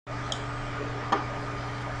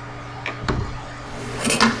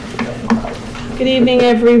Good evening,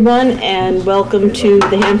 everyone, and welcome to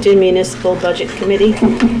the Hampton Municipal Budget Committee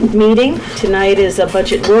meeting. Tonight is a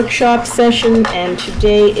budget workshop session, and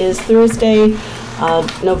today is Thursday,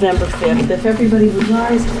 November 5th. If everybody would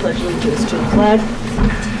rise, I pledge allegiance to the flag.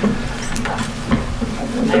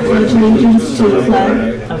 I pledge allegiance to the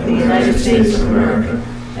flag of the United States of America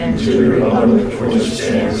and to the republic for which it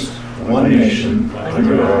stands, one nation,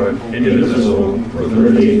 under God, indivisible, with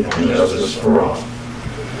liberty and justice for all.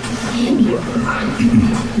 Thank you.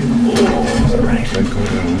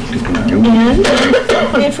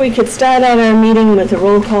 And if we could start out our meeting with a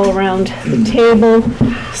roll call around the table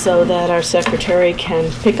so that our secretary can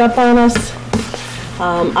pick up on us.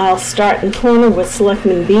 I'll start in corner with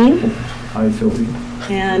Selectman Bean. Hi, Phil Bean.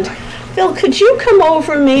 And Phil, could you come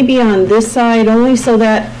over maybe on this side, only so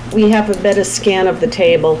that we have a better scan of the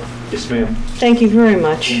table? Yes, ma'am. Thank you very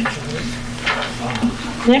much.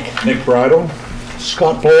 Nick Bridle.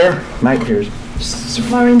 Scott Blair. Mike Pierce.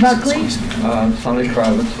 Maureen Buckley. Sonny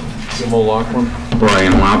Kravitz. Jim O'Loughlin.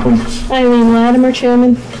 Brian Lapham. Eileen Latimer,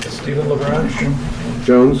 Chairman. Stephen LaGrange.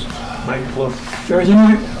 Jones. Mike Bluff. Jersey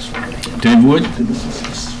Mike. Deadwood.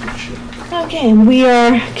 Okay, and we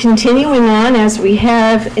are continuing on as we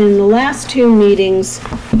have in the last two meetings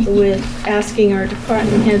with asking our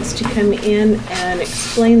department heads to come in and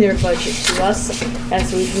explain their budget to us.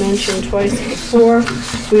 As we've mentioned twice before,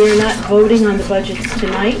 we are not voting on the budgets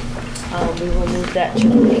tonight. We will move that to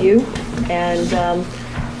review and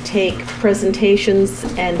take presentations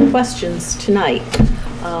and questions tonight.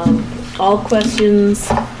 All questions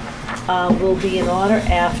will be in order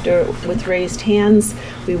after with raised hands.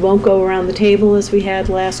 We won't go around the table as we had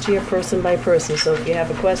last year, person by person. So if you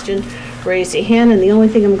have a question, raise your hand. And the only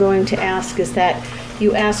thing I'm going to ask is that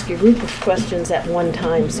you ask your group of questions at one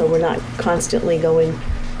time so we're not constantly going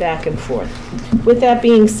back and forth. With that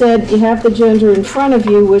being said, you have the agenda in front of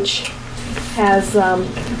you, which has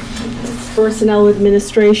personnel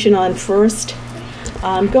administration on first.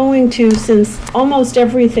 I'm going to, since almost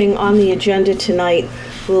everything on the agenda tonight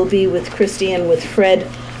will be with Christy and with Fred,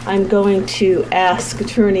 I'm going to ask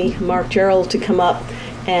Attorney Mark Gerald to come up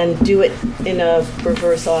and do it in a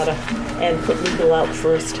reverse order and put legal out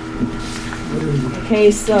first.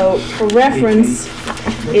 Okay, so for reference,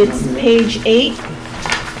 it's page 8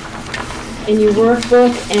 in your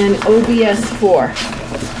workbook and OBS 4.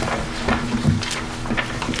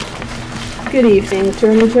 Good evening,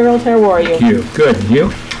 Attorney Gerald. How are you? Thank you. Good. And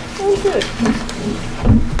you? Oh, good.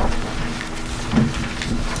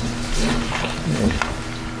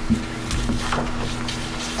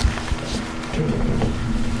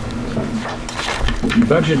 The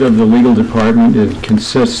budget of the legal department, it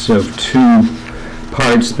consists of two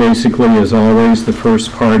parts, basically, as always. The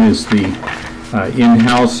first part is the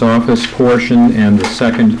in-house office portion, and the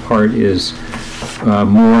second part is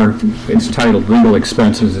more, it's titled legal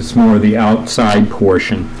expenses, it's more the outside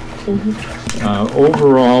portion.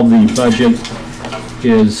 Overall, the budget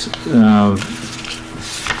is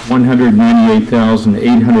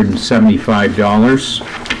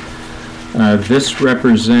 $198,875. This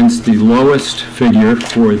represents the lowest figure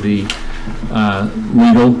for the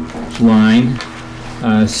legal line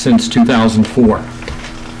since 2004.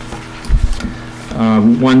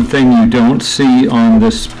 One thing you don't see on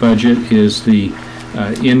this budget is the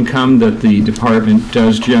income that the department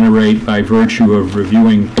does generate by virtue of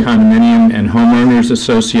reviewing condominium and homeowners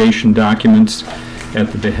association documents at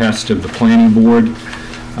the behest of the planning board.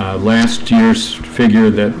 Last year's figure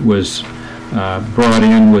that was brought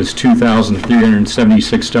in was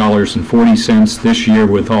 $2,376.40. This year,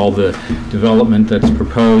 with all the development that's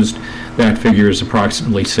proposed, that figure is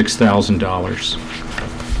approximately $6,000.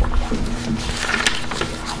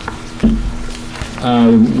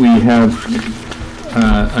 We have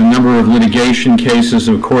a number of litigation cases,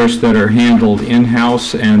 of course, that are handled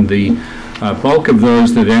in-house, and the bulk of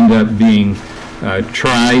those that end up being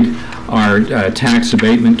tried are tax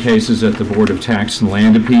abatement cases at the Board of Tax and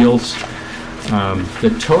Land Appeals.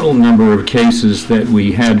 The total number of cases that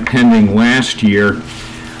we had pending last year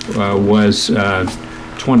was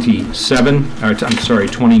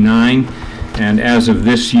 29, and as of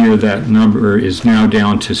this year, that number is now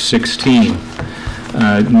down to 16.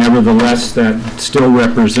 Nevertheless, that still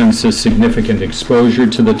represents a significant exposure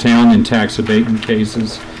to the town in tax abatement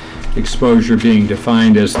cases. Exposure being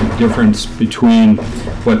defined as the difference between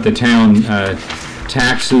what the town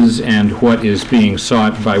taxes and what is being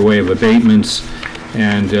sought by way of abatements,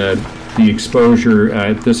 and the exposure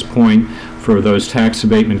at this point for those tax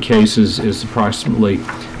abatement cases is approximately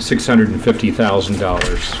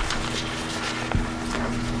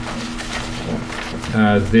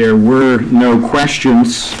 $650,000. There were no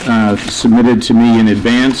questions submitted to me in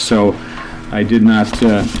advance, so I did not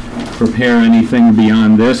prepare anything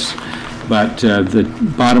beyond this, but the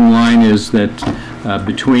bottom line is that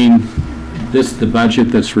between the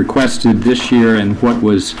budget that's requested this year and what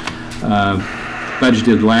was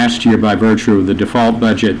budgeted last year by virtue of the default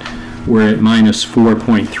budget, we're at minus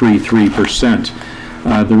 4.33%.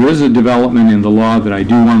 There is a development in the law that I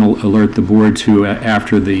do want to alert the board to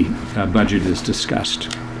after the budget is discussed.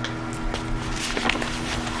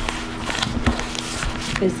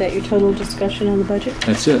 Is that your total discussion on the budget?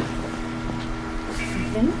 That's it.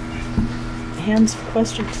 Okay. Hands for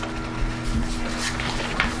questions.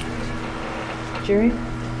 Jerry?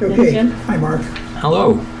 Okay, Jim? hi, Mark.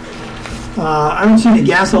 Hello. I don't see any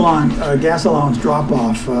gas allowance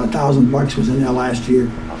drop-off. $1,000 was in there last year.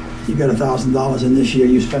 You got $1,000 in this year.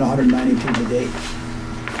 You spent $192 to date.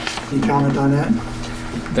 Can you comment on that?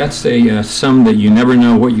 That's a sum that you never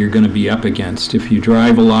know what you're going to be up against. If you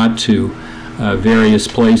drive a lot to various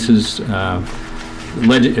places,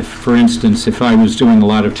 for instance, if I was doing a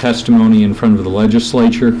lot of testimony in front of the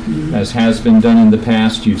legislature, as has been done in the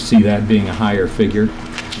past, you'd see that being a higher figure.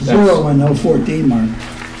 Zero in 014, Mark.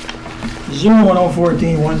 0 in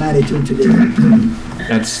 014, 192 today.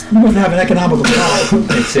 That's You must have an economical problem.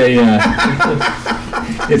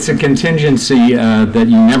 it's a contingency that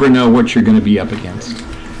you never know what you're going to be up against.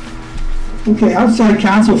 Okay, outside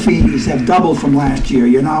council fees have doubled from last year.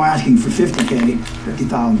 You're now asking for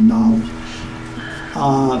 $50,000.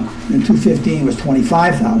 In 2015 was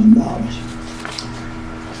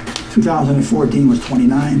 $25,000. 2014 was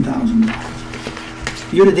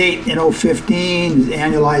 $29,000. Year-to-date in 2015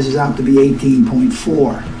 annualizes out to be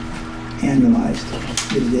 18.4 annualized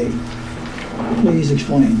year-to-date. Please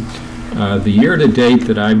explain. The year-to-date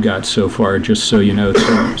that I've got so far, just so you know,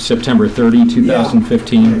 through September 30,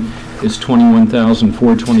 2015, is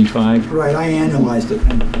 $21,425. Right, I annualized it.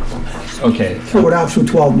 Okay. Threw it out through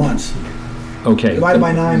 12 months. Okay. Divided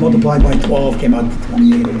by 9, multiplied by 12, came out to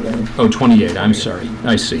 28 or whatever. Oh, 28, I'm sorry.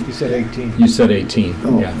 I see. You said 18. You said 18.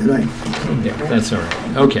 Oh, Yeah. did I? Yeah, that's all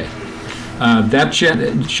right. Okay.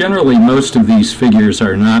 Generally, most of these figures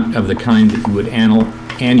are not of the kind that you would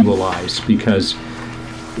annualize because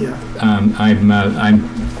Yeah. I'm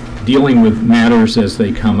dealing with matters as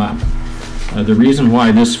they come up. The reason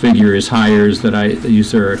why this figure is higher is that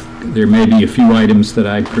there may be a few items that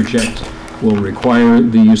I project will require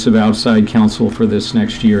the use of outside counsel for this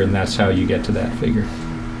next year, and that's how you get to that figure,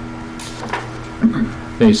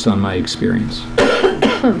 based on my experience.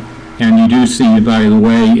 And you do see, by the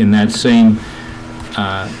way, in that same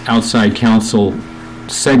outside counsel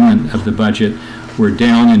segment of the budget, we're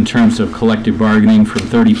down in terms of collective bargaining from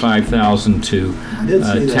 $35,000 to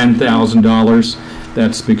 $10,000.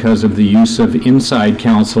 That's because of the use of inside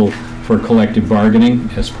counsel for collective bargaining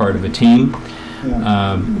as part of a team.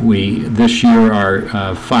 Yeah. This year,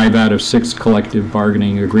 our 5 out of 6 collective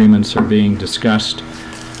bargaining agreements are being discussed.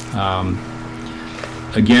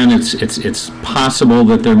 Again, it's possible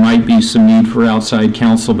that there might be some need for outside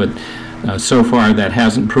counsel, but so far that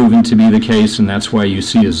hasn't proven to be the case, and that's why you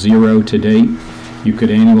see a 0 to date. You could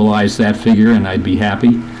annualize that figure, and I'd be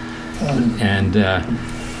happy. And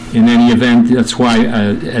in any event, that's why,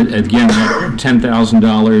 again,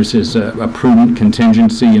 $10,000 is a prudent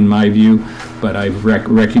contingency in my view, but I've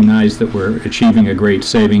recognized that we're achieving a great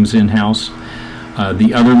savings in-house.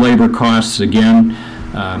 The other labor costs, again,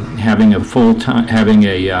 having a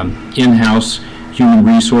in-house human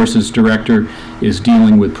resources director is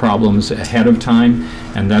dealing with problems ahead of time,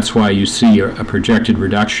 and that's why you see a projected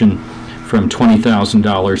reduction from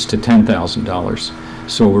 $20,000 to $10,000.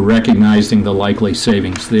 So we're recognizing the likely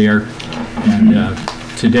savings there, and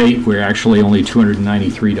to date we're actually only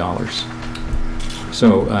 $293.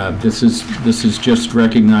 So this is just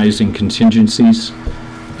recognizing contingencies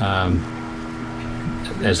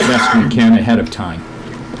as best we can ahead of time.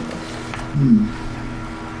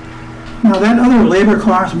 Now, that other labor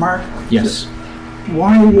cost, Mark? Yes.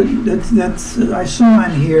 Why would, that's I saw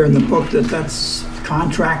in here in the book that that's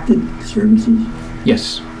contracted services?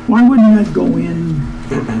 Yes. Why wouldn't that go in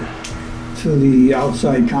to the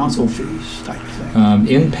outside counsel fees type thing?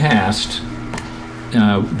 In past,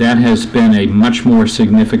 that has been a much more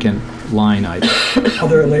significant line item.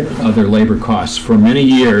 Other labor costs? Other labor costs. For many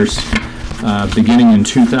years, beginning in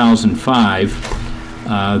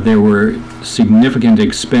 2005, there were significant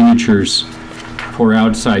expenditures for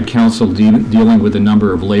outside counsel dealing with a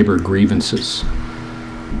number of labor grievances.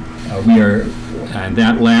 And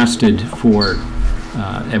that lasted for,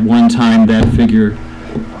 at one time, that figure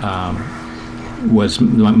was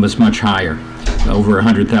much higher, over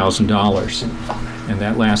 $100,000. And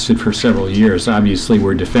that lasted for several years. Obviously,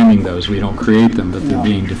 we're defending those. We don't create them, but they're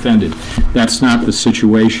being defended. That's not the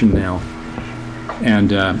situation now.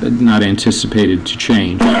 and not anticipated to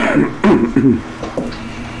change.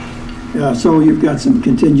 Yeah, so you've got some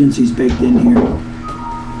contingencies baked in here,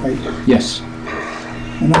 right? Yes.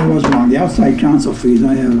 And I was wrong. The outside counsel fees,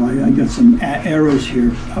 I got some arrows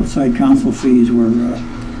here. Outside counsel fees were,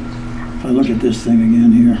 if I look at this thing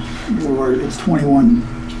again here, it's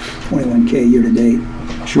 21K year to date.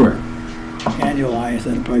 Sure. Annualized,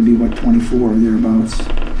 that'd probably be what, 24 or thereabouts.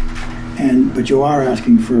 But you are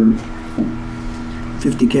asking for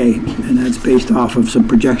 50K, and that's based off of some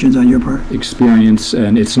projections on your part? Experience,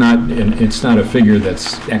 and it's not a figure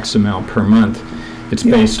that's X amount per month. It's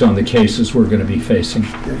based on the cases we're going to be facing.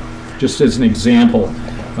 Okay. Just as an example,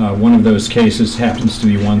 one of those cases happens to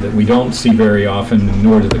be one that we don't see very often,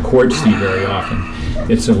 nor do the courts see very often.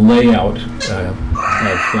 It's a layout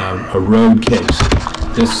of a road case.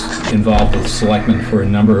 This involved the selectmen for a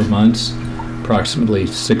number of months, approximately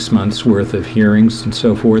 6 months worth of hearings and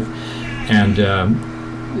so forth. And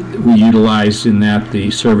we utilized in that the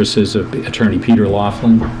services of Attorney Peter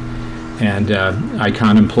Laughlin. And I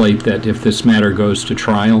contemplate that if this matter goes to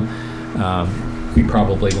trial, we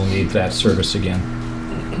probably will need that service again.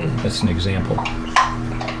 That's an example.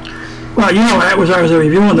 Well, you know, I was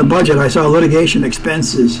reviewing the budget, I saw litigation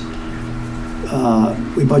expenses.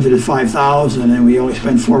 We budgeted $5,000 and we only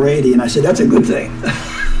spent $480, and I said, that's a good thing.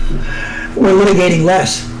 We're litigating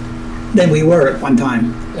less than we were at one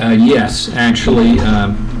time. Yes, actually,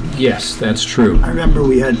 yes, that's true. I remember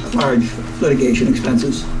we had large litigation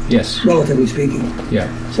expenses, Yes, relatively speaking. yeah.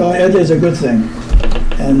 So it is a good thing.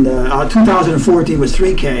 And 2014 was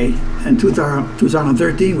 3K, and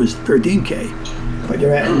 2013 was 13K. But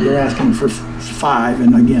you're asking for 5,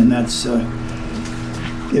 and again, that's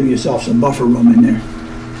giving yourself some buffer room in there.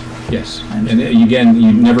 Yes, and again,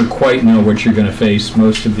 you never quite know what you're going to face.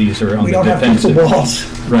 Most of these are on We the don't have defensive. crystal balls.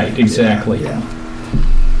 Right, exactly. Yeah.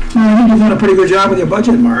 Well, I think you've done a pretty good job with your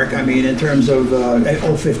budget, Mark. I mean, in terms of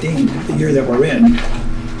 2015, the year that we're in.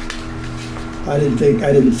 I didn't think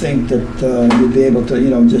that you'd be able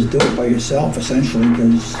to, just do it by yourself, essentially,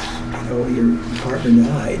 because your partner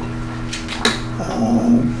died.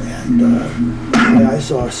 I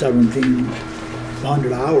saw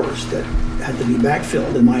 1,700 hours that had to be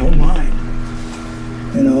backfilled in my own mind,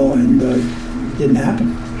 and it didn't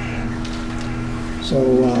happen.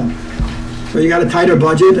 So you got a tighter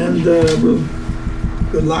budget, and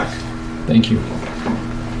good luck. Thank you.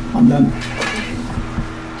 I'm done.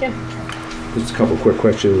 Jim? Just a couple quick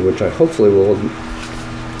questions, which I hopefully will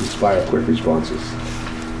inspire quick responses.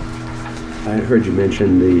 I heard you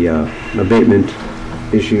mention the abatement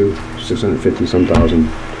issue, 650-some thousand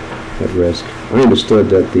at risk. I understood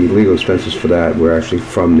that the legal expenses for that were actually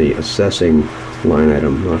from the assessing line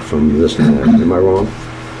item, not from this line item. Am I wrong?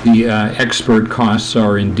 The expert costs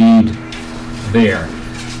are indeed there.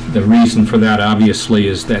 The reason for that, obviously,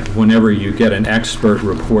 is that whenever you get an expert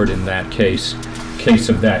report in that case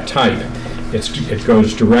of that type, it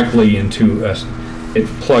goes directly into, it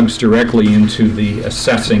plugs directly into the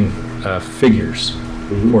assessing figures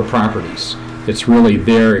for properties. It's really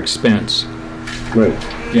their expense. Right.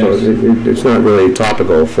 Yes. So it's not really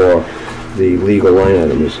topical for the legal line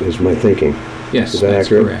item, is my thinking. Yes, Is that that's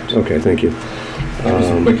accurate? correct. Okay, thank you. That was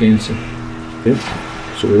a quick answer. Yeah,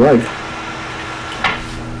 so we like.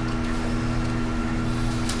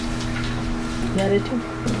 You had it too?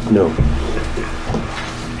 No.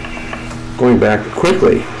 Going back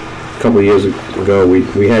quickly, a couple of years ago,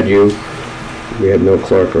 we had you, we had no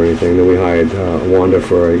clerk or anything, then we hired Wanda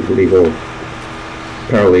for a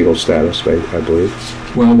paralegal status, I believe,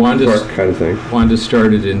 Well, clerk kind of thing. Wanda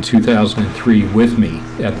started in 2003 with me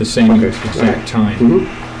at the same Okay. exact time. Mhm.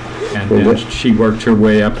 And Well, then that- she worked her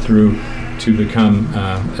way up through to become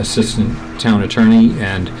assistant town attorney,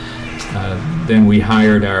 and then we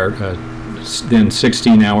hired our then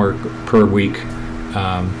 16-hour per week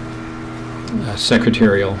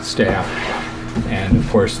secretarial staff, and of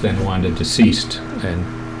course then Wanda deceased in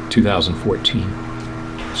 2014.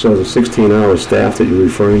 So the 16-hour staff that you're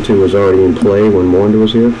referring to was already in play when Wanda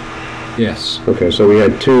was here? Yes. Okay, so we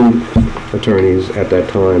had 2 attorneys at that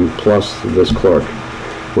time, plus this clerk.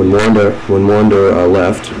 When Wanda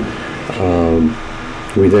left,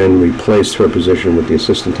 we then replaced her position with the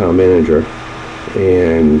assistant town manager,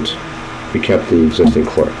 and we kept the existing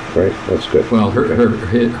clerk, right? That's good. Well,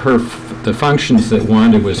 the functions that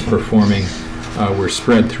Wanda was performing were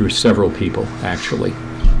spread through several people, actually.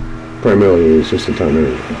 Primarily the assistant town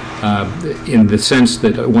manager. In the sense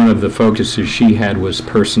that one of the focuses she had was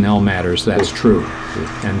personnel matters, that's true.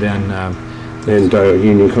 And then And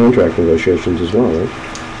union contract negotiations as well, right?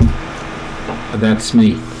 that's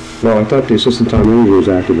me. Well, I thought the assistant town manager was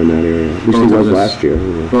active in that area. At least he Both of was us. last year.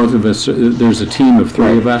 Both of us, there's a team of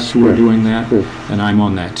three of us who are Right. doing that, Yeah. and I'm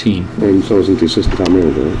on that team. And so isn't the assistant town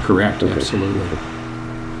manager, right? Correct, Okay. absolutely.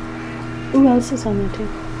 Who else is on the team?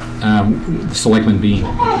 Selectman Bean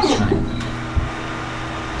at this time.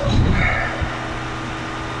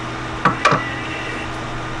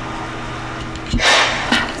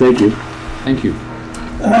 Thank you. Thank you.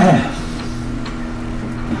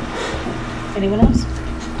 Anyone else?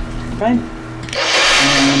 Brian?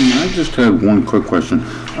 I just had one quick question.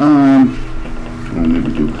 Well,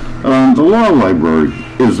 maybe two. The law library,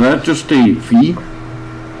 is that just a fee?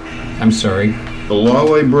 I'm sorry. The law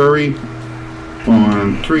library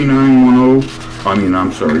on 3910,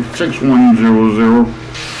 I'm sorry, 6100,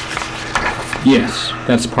 Yes,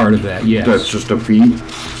 that's part of that, yes. that's just a fee?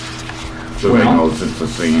 So they Well- know it's the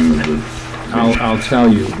same as it's... I'll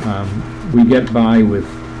tell you, we get by with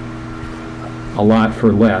a lot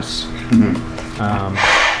for less.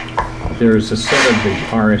 There's a set of the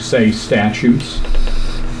RSA statutes.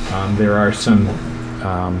 There are some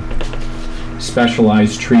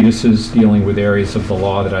specialized treatises dealing with areas of the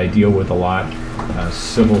law that I deal with a lot.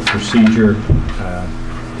 Civil procedure,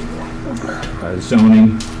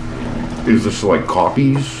 zoning. Is this like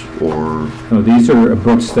copies, or... No, these are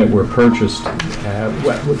books that were purchased.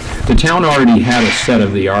 The town already had a set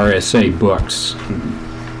of the RSA books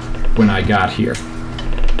when I got here.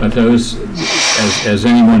 But those, as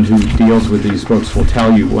anyone who deals with these books will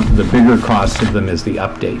tell you, one of the bigger cost of them is the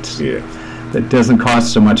updates. Yeah. That doesn't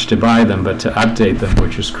cost so much to buy them, but to update them,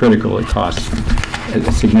 which is critical, it costs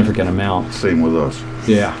a significant amount. Same with us.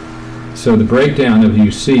 Yeah. So the breakdown of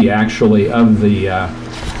you see actually of the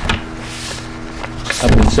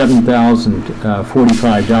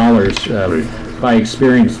 $7,045, by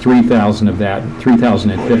experience, 3,000 of that,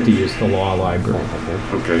 3,050 is the law library.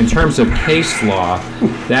 Okay. In terms of case law,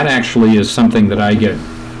 that actually is something that I get,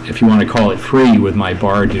 if you want to call it free, with my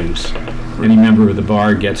bar dues. Any member of the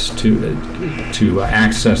bar gets to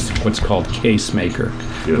access what's called Case Maker,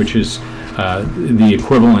 Yes. which is the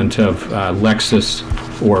equivalent of Lexis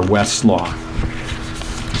or Westlaw.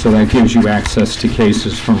 So that gives you access to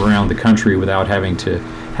cases from around the country without having to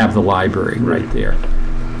have the library right there.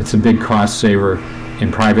 It's a big cost saver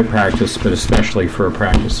in private practice, but especially for a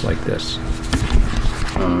practice like this.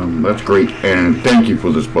 That's great, and thank you for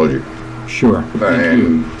this budget. Sure. Thank you.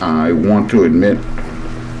 And I want to admit,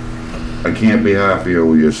 I can't be happier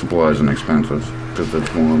with your supplies and expenses, because it's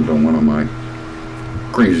one of my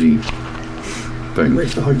crazy things.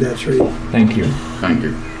 Ways to hug that tree. Thank you. Thank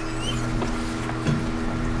you.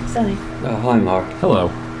 Sonny? Hi, Mark. Hello.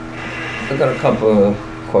 I got a couple of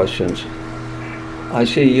questions. I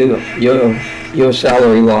see your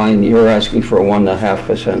salary line, you're asking for a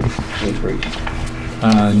 1.5% increase.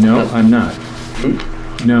 No, I'm not.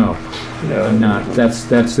 No, I'm not.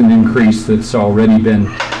 That's an increase that's already been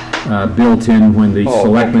built in when the Oh,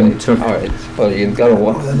 selectmen okay. took. All right, but you've got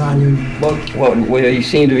Oh, the a, non-union. what we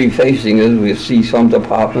seem to be facing is we see some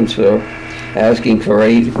departments that are asking for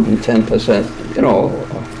 8 and 10%,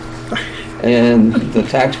 and the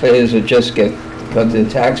taxpayers that just got their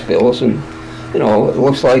tax bills, and, it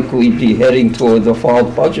looks like we'd be heading to a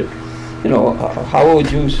default budget. How would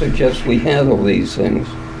you suggest we handle these things?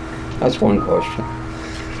 That's one question.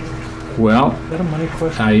 Well, Is that a money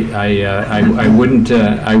question? I wouldn't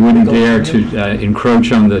dare to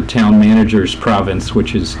encroach on the town manager's province,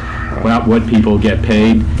 which is what people get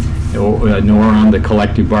paid, nor on the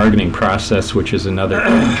collective bargaining process, which is another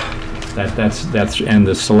thing. That's and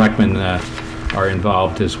the selectmen are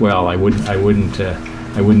involved as well. I wouldn't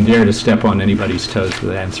dare to step on anybody's toes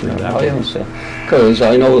with answering that. I understand. Because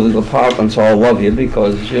I know the departments all love you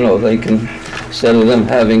because, they can, instead of them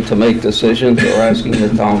having to make decisions or asking the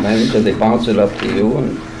town manager, they bounce it up to you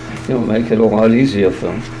and, make it a lot easier for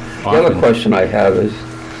them. The other Often. question I have is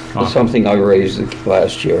something I raised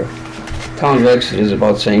last year. Town of Exeter is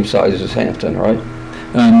about the same size as Hampton, right?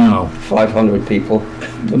 No, 500 people.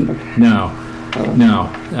 no.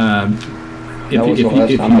 That was the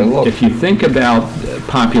last time I looked. If you think about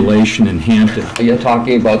population in Hampton, You're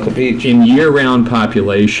talking about the beach. in year-round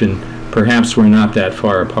population, perhaps we're not that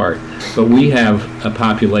far apart, but we have a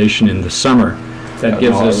population in the summer that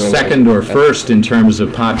gives no, I us realize second or that. first in terms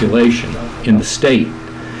of population in the state.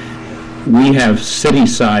 We have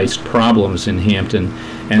city-sized problems in Hampton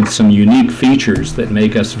and some unique features that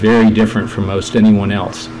make us very different from most anyone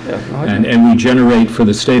else. Yeah, no, I And we generate for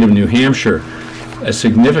the state of New Hampshire a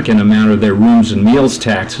significant amount of their rooms and meals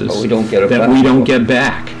taxes But we don't get it that back. we don't get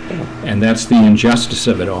back. And that's the injustice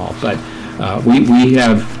of it all. But we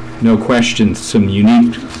have, no question, some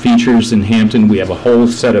unique features in Hampton. We have a whole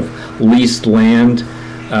set of leased land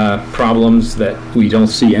problems that we don't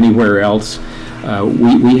see anywhere else.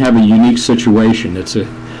 We have a unique situation. It's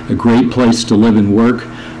a great place to live and work,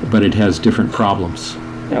 but it has different problems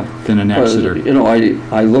than an Exeter. You know,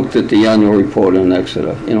 I looked at the annual report in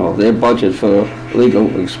Exeter. You know, their budget for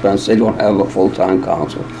legal expense, they don't have a full-time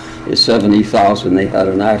counsel. It's $70,000. They had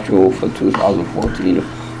an actual for 2014 of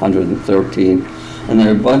 $113, and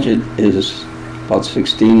their budget is about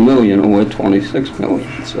 $16 million, and we're $26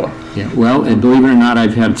 million. So. Yeah, well, and believe it or not,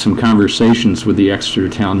 I've had some conversations with the Exeter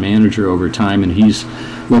town manager over time, and he's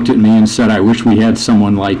looked at me and said, "I wish we had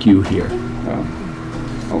someone like you here."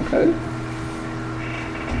 Okay.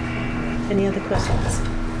 Any other questions?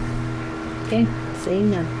 Okay,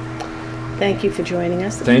 seeing none. Thank you for joining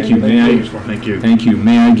us. Thank you. Thank you. Thank you.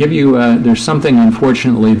 May I give you? There's something.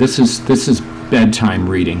 Unfortunately, this is bedtime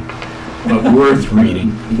reading, but worth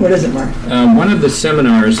reading. What is it, Mark? One of the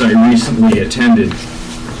seminars I recently attended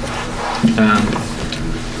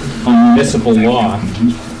on municipal law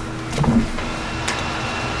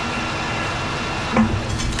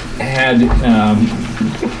had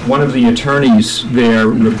one of the attorneys there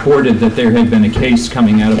reported that there had been a case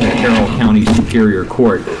coming out of the Carroll County Superior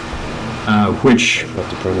Court which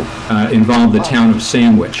involved the town of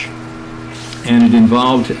Sandwich. And it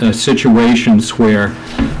involved situations where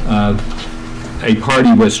a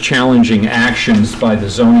party was challenging actions by the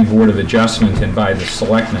Zoning Board of Adjustment and by the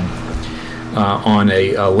Selectmen on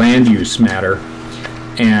a land use matter,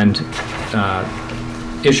 and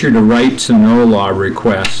issued a right-to-know law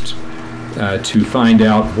request to find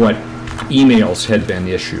out what emails had been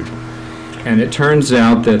issued. And it turns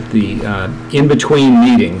out that the in-between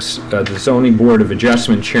meetings, the Zoning Board of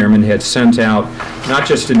Adjustment chairman had sent out not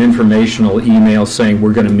just an informational email saying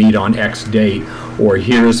we're going to meet on X date or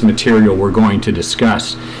here's material we're going to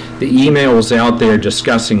discuss. The email was out there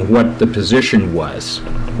discussing what the position was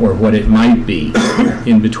or what it might be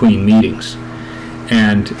in between meetings.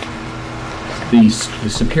 And the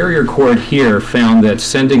Superior Court here found that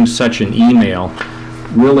sending such an email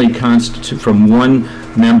really constitutes from one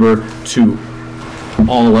member to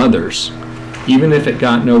all others, even if it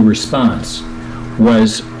got no response,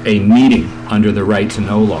 was a meeting under the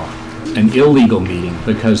right-to-know law, an illegal meeting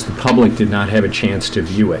because the public did not have a chance to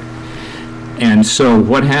view it. And so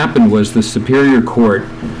what happened was the Superior Court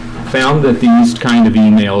found that these kind of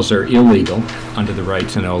emails are illegal under the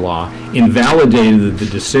right-to-know law, invalidated the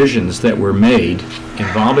decisions that were made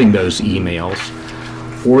involving those emails,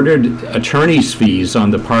 ordered attorney's fees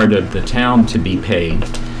on the part of the town to be paid,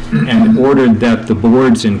 and ordered that the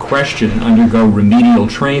boards in question undergo remedial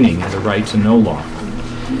training in the right-to-know law.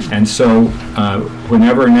 And so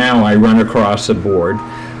whenever now I run across a board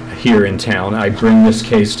here in town, I bring this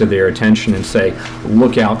case to their attention and say,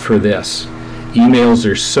 look out for this. Emails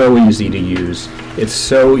are so easy to use. It's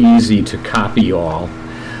so easy to copy all.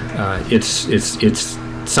 It's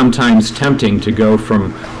sometimes tempting to go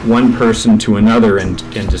from one person to another and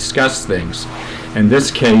discuss things. And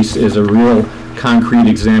this case is a real concrete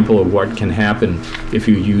example of what can happen if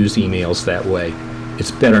you use emails that way.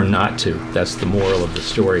 It's better not to. That's the moral of the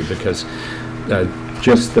story, because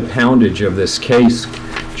just the poundage of this case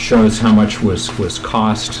shows how much was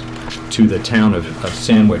cost to the town of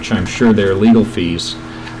Sandwich. I'm sure their legal fees,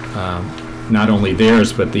 not only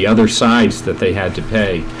theirs, but the other sides that they had to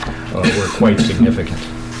pay were quite significant.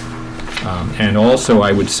 And also,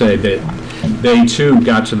 I would say that they too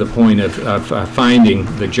got to the point of finding,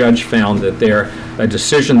 the judge found that a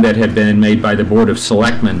decision that had been made by the Board of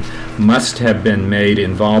Selectmen must have been made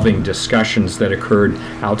involving discussions that occurred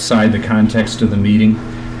outside the context of the meeting.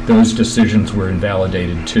 Those decisions were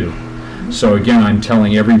invalidated too. So again, I'm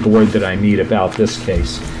telling every board that I meet about this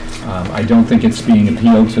case. I don't think it's being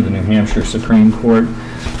appealed to the New Hampshire Supreme Court.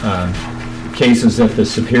 Cases at the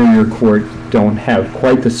Superior Court don't have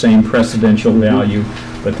quite the same precedential value,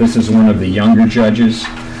 but this is one of the younger judges.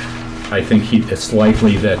 I think it's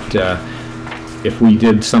likely that if we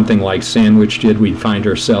did something like Sandwich did, we'd find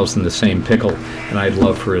ourselves in the same pickle, and I'd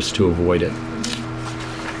love for us to avoid it.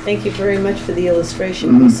 Thank you very much for the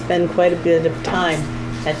illustration. We spend quite a bit of time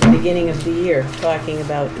at the beginning of the year talking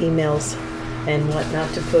about emails and what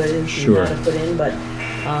not to put in and not to put in, but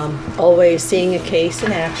always seeing a case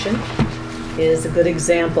in action is a good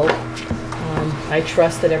example. I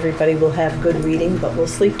trust that everybody will have good reading, but we'll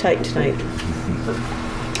sleep tight tonight.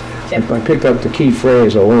 I picked up the key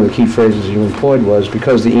phrase, or one of the key phrases you employed was,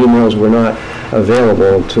 because the emails were not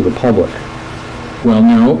available to the public. Well,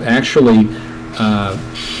 no, actually,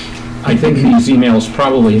 I think these emails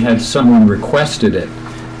probably had someone requested it.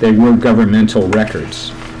 They were governmental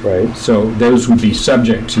records. Right. So those would be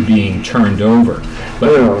subject to being turned over.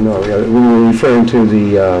 But No. We were referring to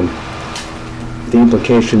the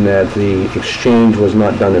implication that the exchange was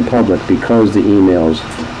not done in public because the emails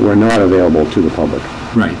were not available to the public.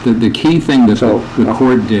 Right. The key thing that So- the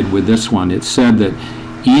court did with this one, it said that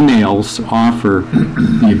emails offer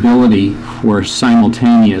the ability for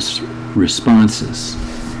simultaneous responses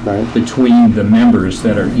Right? between the members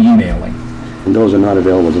that are emailing, And those are not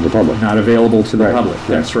available to the public. not available to the Right, public. right.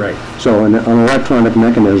 That's right. So an electronic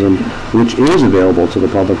mechanism which is available to the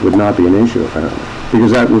public would not be an issue, apparently,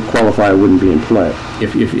 because that would qualify, it wouldn't be in play.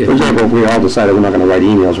 If For example, if we all decided we're not going to write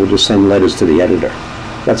emails, we'll just send letters to the editor.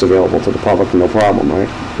 That's available to the public, no problem, right?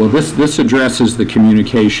 Well, this addresses the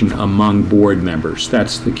communication among board members.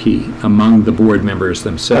 That's the key, among the board members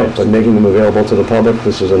themselves. But making them available to the public,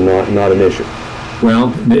 this is not an issue. Well,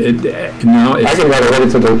 now I it's... can write a letter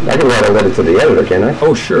to the editor, can't I?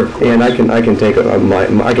 Oh, sure, of course. And I can take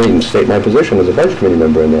I can even state my position as a budget committee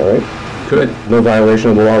member in there, right? Good. No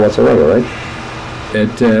violation of the law whatsoever, right?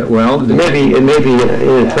 Well, It may be an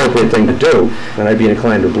inappropriate thing to do, and I'd be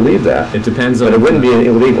inclined to believe that, it depends but on... it wouldn't be an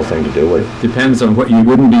illegal thing to do, would it? Depends on what, you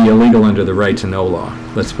wouldn't be illegal under the right to know law.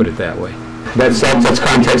 Let's put it that way. That's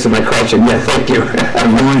context of my question, yeah, thank you.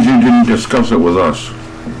 As long as you didn't discuss it with us.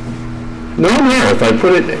 No, if I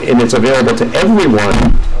put it, and it's available to everyone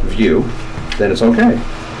view, then it's okay.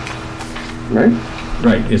 Right?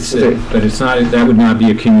 Right, Okay. but it's not, that would not be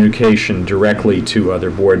a communication directly to other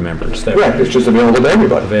board members. That would Correct, be it's just available to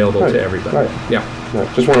everybody. available Right, to everybody. Right. Yeah, Right.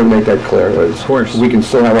 Just wanted to make that clear. Of course. We can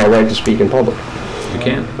still have our right to speak in public. you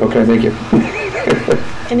can. Okay, thank you.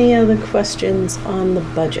 Any other questions on the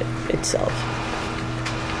budget itself?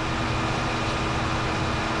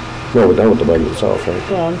 No, we're done with the budget itself, right?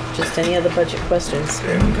 Well, just any other budget questions?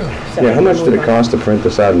 Yeah, how much did it cost to print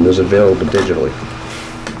this out and is it available digitally?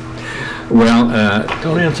 Well,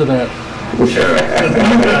 Don't answer that. let me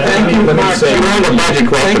say, The budget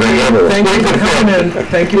question, I never- Thank you for coming in.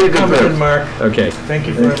 Thank you for coming in, Mark. okay, Thank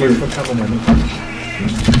you very much for coming in.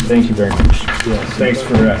 thank you very much. Thanks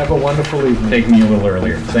for Have a wonderful evening. taking me a little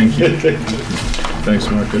earlier. Thank you. Thanks,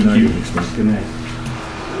 Mark. Good night. Good night.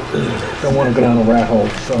 Don't want to go down a rat hole,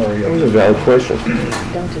 sorry. That was a valid question.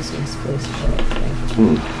 Don't dismiss, please.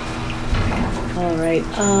 All right,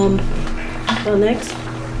 well, next,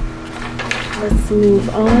 let's move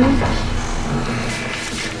on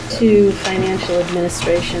to financial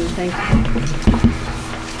administration. Thank you.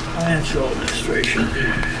 Financial administration.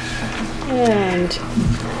 And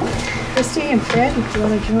Christie and Fred, if you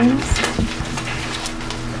want to join us.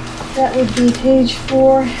 That would be page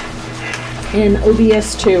 4 in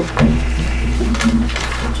OBS 2.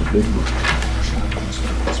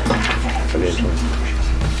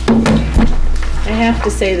 I have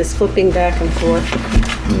to say, this flipping back and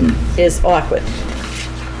forth is awkward.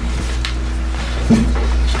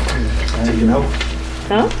 Take it out,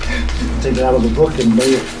 Huh? take it out of the book and lay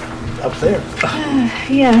it up there.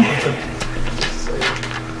 Yeah.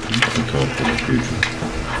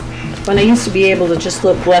 When I used to be able to just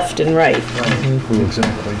look left and right.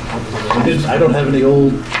 Exactly. I don't have any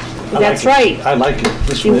old. I That's like right. it. I like it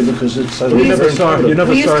this way because it's. We never saw. We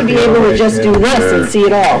used to be able to just do this and see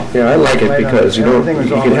it all. Yeah, I like it because you don't, you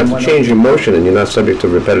can have to change your motion and you're not subject to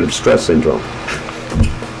repetitive stress syndrome.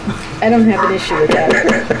 I don't have an issue with that.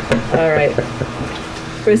 All right.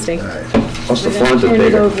 Christie, Plus the we're gonna font is turn it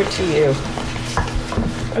bigger. over to you.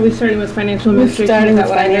 Are we starting with financial We're administration? starting Is with that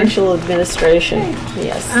what I heard? financial administration.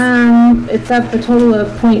 Yes. It's up a total of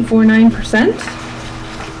 0.49%.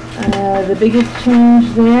 The biggest change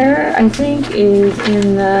there, I think, is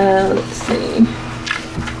in the, let's see,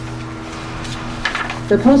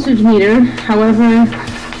 the postage meter. However,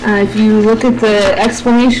 if you look at the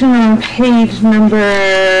explanation on page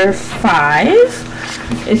number 5,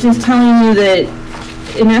 it's just telling you that,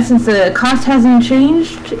 in essence, the cost hasn't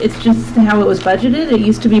changed. It's just how it was budgeted. It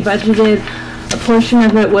used to be budgeted, a portion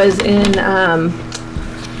of it was in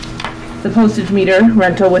the postage meter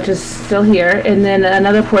rental, which is still here, and then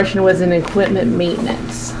another portion was in equipment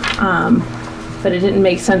maintenance. But it didn't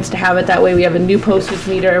make sense to have it that way. We have a new postage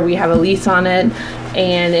meter, we have a lease on it,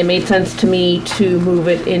 and it made sense to me to move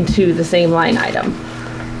it into the same line item.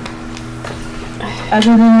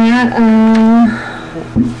 Other than that,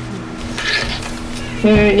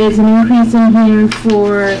 there is an increase in here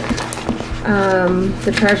for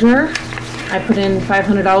the treasurer. I put in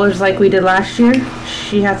 $500 like we did last year.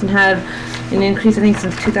 She hasn't had an increase, I think,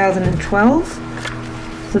 since 2012.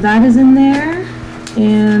 So that is in there.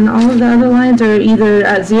 And all of the other lines are either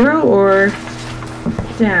at 0 or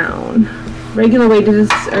down. Regular wages,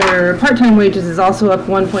 or part-time wages, is also up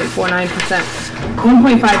 1.49%.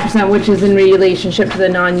 1.5%, which is in relationship to the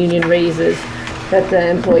non-union raises that the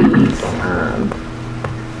employees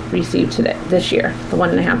received this year, the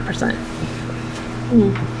 1.5%. I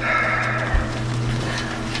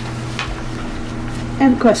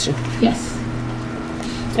have a question. Yes.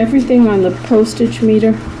 Everything on the postage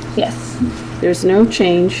meter, Yes. there's no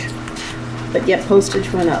change, but yet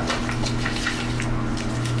postage went up.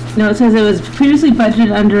 No, it says it was previously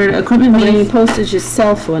budgeted under equipment I mean, maintenance. postage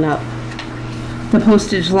itself went up. The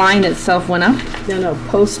postage line itself went up. No,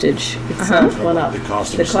 postage itself went up. The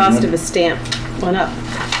cost of The a cost stamp. of a stamp went up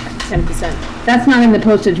 10%. That's not in the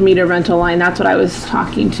postage meter rental line. That's what I was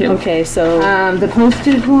talking to. Okay, so, The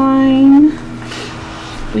postage line,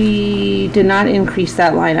 we did not increase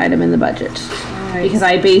that line item in the budget. Because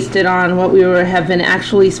I based it on what we have been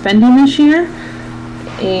actually spending this year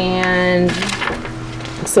and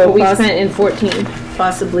so what we spent in 14.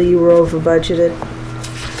 possibly you were over budgeted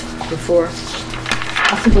before.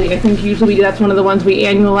 Possibly. I think usually that's one of the ones we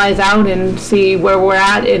annualize out and see where we're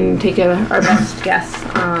at and take our best guess.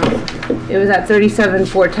 It was at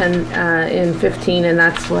 37,410 in 15, and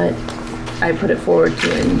that's what I put it forward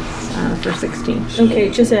to in for 16. Okay,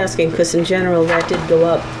 just asking, because in general, that did go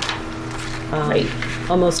up Right.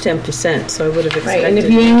 almost 10%, so I would have Right, and if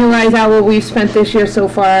you expected. annualize out what we've spent this year so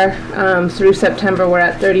far, through September, we're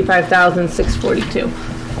at 35,642.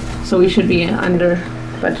 So we should be under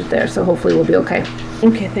budget there, so hopefully we'll be okay.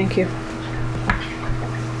 Okay, thank you.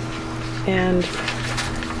 And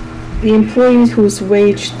the employee whose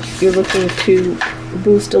wage you're looking to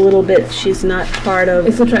boost a little bit, she's not part of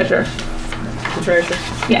It's the treasurer. the treasurer?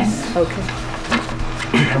 Yes, How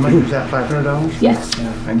much is that, $500? yes.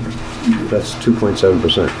 Yeah, thank you. That's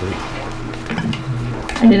 2.7%,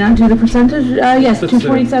 right? I did not do the percentage, yes,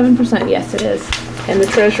 2.7%, yes, it is. And the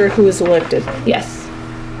treasurer who is elected? Yes.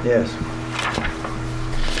 Yes.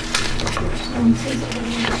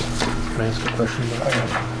 Can I ask a question about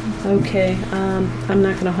that? Okay, I'm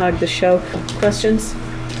not gonna hog the show. Questions?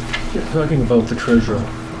 Talking about the treasurer,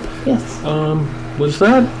 Yes, was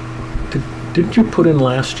that, didn't you put in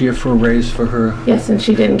last year for a raise for her? yes, and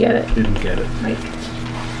she didn't get it. Didn't get it. Right.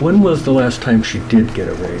 When was the last time she did get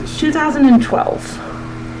a raise? 2012.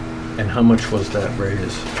 And how much was that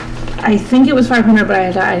raise? I think it was 500, but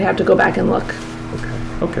I'd have to go back and look.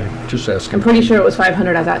 Okay, just I'm asking. pretty sure it was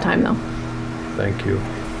 500 at that time, though. Thank you.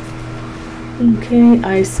 Okay,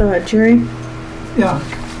 I saw it. Jerry? Yeah,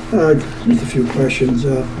 just a few questions.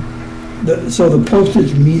 So the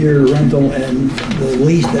postage meter rental and the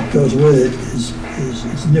lease that goes with it is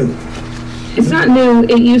new. It's not new.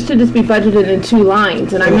 It used to just be budgeted in two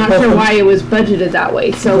lines, and I'm not sure why it was budgeted that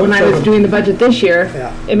way. So when I was doing the budget this year,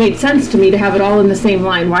 Yeah. it made sense to me to have it all in the same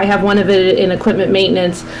line. Why have one of it in equipment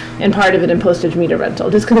maintenance and part of it in postage meter rental?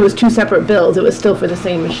 Just because it was two separate bills, it was still for the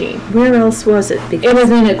same machine. Where else was it? It was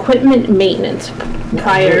in equipment maintenance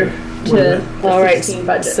prior to the All right, 16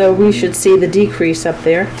 budget. so we should see the decrease up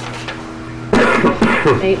there.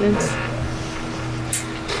 Maintenance,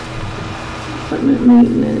 Equipment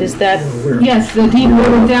maintenance. is that, Yes, the D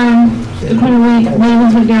went down, equipment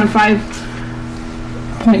maintenance went down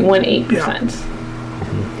 5.18%.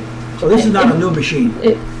 So this is not a new machine.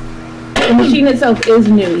 The machine itself is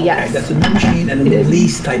new, Okay, yes. that's a new machine and a new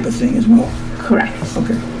lease type of thing as well. Correct.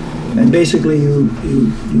 Okay. And basically you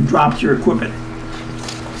dropped your equipment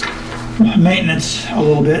maintenance a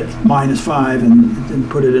little bit, -5, and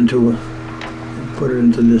put it into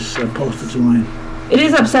this postage line. It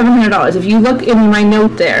is up $700. If you look in my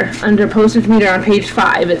note there, under postage meter on page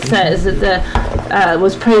 5, it says that the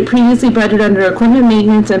was previously budgeted under equipment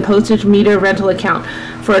maintenance and postage meter rental account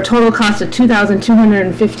for a total cost of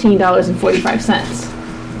 $2,215.45.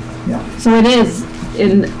 Yeah. So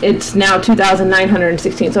it's now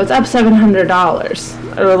 $2,916. So it's up $700,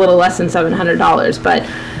 or a little less than $700. But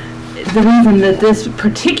the reason that this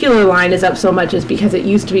particular line is up so much is because it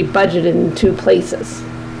used to be budgeted in two places.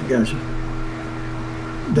 Gotcha.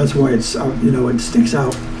 That's why it's, it sticks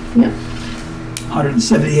out. Yeah.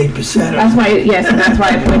 178%. That's why, yes, and that's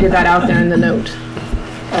why I pointed that out there in the note.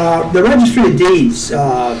 The registry of deeds,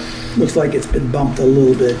 looks like it's been bumped a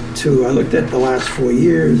little bit too. I looked at the last 4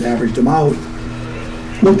 years, averaged them out.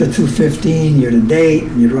 Looked at 215 year to date,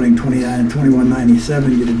 and you're running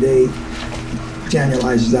 2197 year to date. Which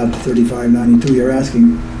annualizes out to 3592. You're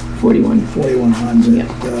asking 4100. Yep.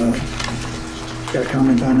 Got a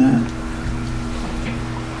comment on that?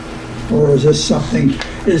 Or is this something,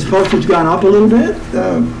 is postage gone up a little bit?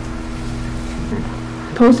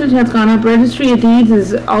 Postage has gone up. Registry of deeds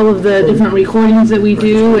is all of the different recordings that we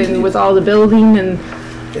do and with all the building and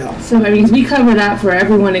Yeah. so, I mean, we cover that for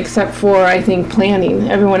everyone except for, I think, planning.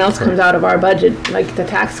 Everyone else comes out of our budget, like the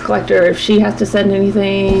tax collector, if she has to send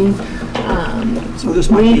anything, So this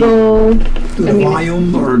might be legal. due I to mean,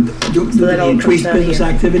 volume or due to that the all increased comes out business here.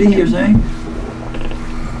 activity, you're saying?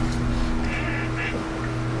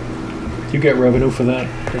 Do you get revenue for that,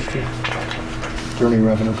 Christie? Is there any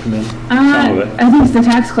revenue come in? Some of it. I think the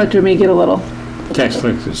tax collector may get a little, Tax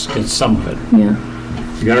collectors get some of it. yeah.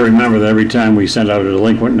 You gotta remember that every time we send out a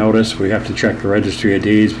delinquent notice, we have to check the registry of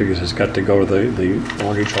deeds because it's got to go to the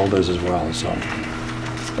mortgage holders as well, so.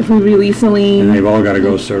 If we release a And lien, they've all gotta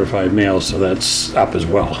go certified mail, so that's up as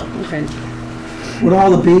well. Okay. Would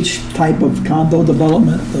all the beach type of condo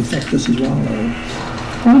development affect this as well? Or?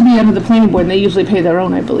 that would be under the planning board, and they usually pay their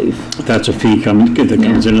own, I believe. That's a fee that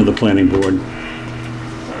comes into the planning board.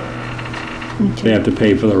 They have to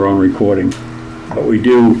pay for their own recording. But we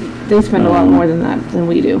do, They spend a lot more than that, than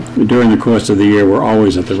we do. during the course of the year, we're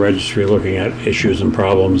always at the registry looking at issues and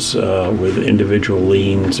problems with individual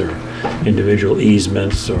liens or individual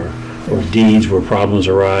easements or deeds where problems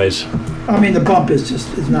arise. I mean, the bump is just,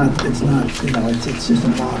 it's not, you know, it's just a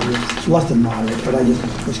moderate, it's less than moderate, but I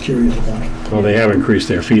just was curious about it. Well, they have increased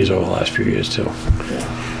their fees over the last few years, too.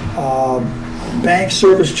 Bank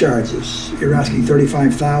service charges, you're asking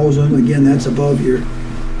 35,000, again, that's above your,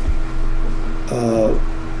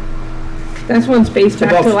 That's one's based back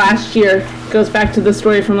to above- last year, goes back to the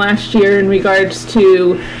story from last year in regards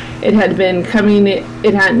to, it had been coming,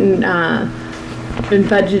 it hadn't, been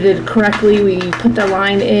budgeted correctly. We put the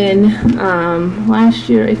line in, last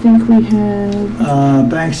year, I think we had,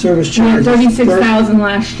 bank service we had charges. 36,000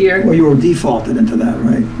 last year. Well, you were defaulted into that,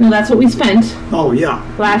 right? No, that's what we spent. Oh, yeah.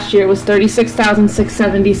 Last year was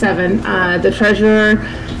 36,677. The treasurer,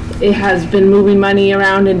 it has been moving money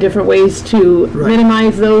around in different ways to Right.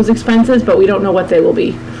 minimize those expenses, but we don't know what they will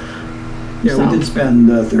be Yeah, we So. did spend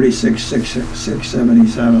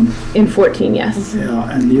 36,677. in 14, yes. Yeah,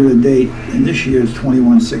 and year-to-date, and this year is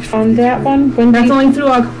 21,653. On that one, when That's we, only through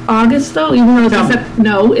August though, even though it's,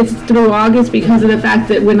 no, it's through August because of the fact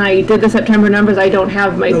that when I did the September numbers, I don't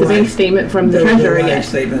have the bank lag- statement from the There was a treasurer lag yet.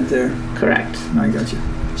 statement there. Correct. I got you.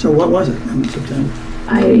 So what was it in September?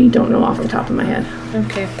 I don't know off the top of my head.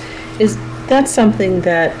 okay, is that something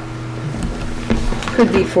that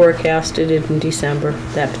could be forecasted in December,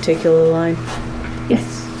 that particular line? Yes.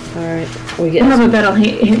 All right, we We'll have get, a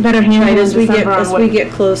better handle right, in as we get, December on as we what.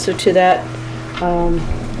 get closer to that, I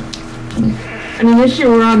mean, this year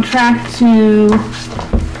we're on track to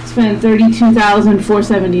spend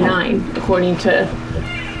 32,479 according to,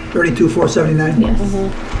 32,479? yes.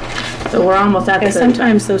 So we're almost at yeah, the.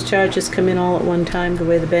 sometimes those charges come in all at one time, the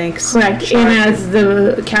way the banks. Correct, charge and it. as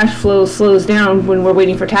the cash flow slows down when we're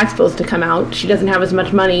waiting for tax bills to come out, she doesn't have as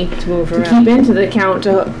much money To move to around. keep into the account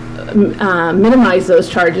to minimize those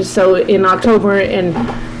charges. So in October and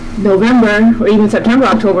November, or even September,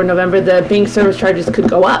 October, November, the bank service charges could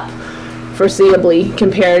go up foreseeably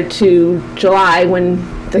compared to July when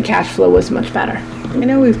the cash flow was much better. I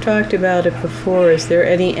know we've talked about it before, is there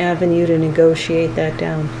any avenue to negotiate that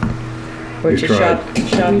down? Or We've to tried.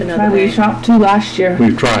 shop another We way? shopped too last year.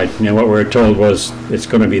 We've tried, and what we're told was it's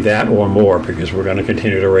gonna be that or more because we're gonna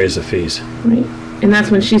continue to raise the fees. Right. And that's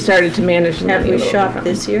when she started to manage the Have money a we little shopped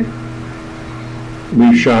differently. this year?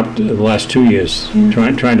 We've shopped the last 2 years,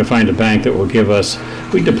 trying to find a bank that will give us,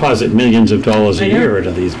 we deposit millions of dollars a I know. year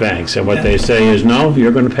into these banks, and what they say is, no,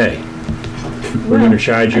 you're gonna pay. We're gonna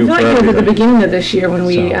charge I you feel for like over the everything. beginning of this year when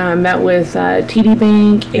we So. met with TD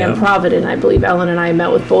Bank and Yeah. Provident, I believe Ellen and I met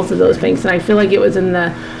with both of those banks, and I feel like it was in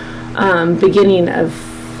the beginning of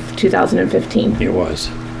 2015. It was.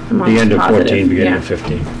 I'm The almost end of positive, 14, beginning yeah. of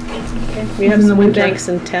 15. We have in the some new winter. banks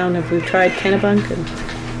in town, have we tried Kennebunk? And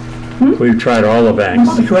We've tried all the How banks.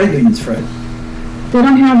 about the credit unions, Fred? They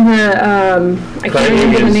don't have the, I Credit can't remember the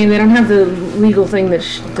unions. name, they don't have the legal thing that.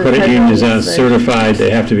 the Credit treasurer unions are needs to- certified, they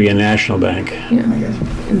have to be a national bank. I guess.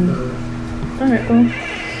 all right, well,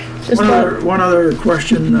 just One other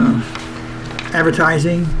question,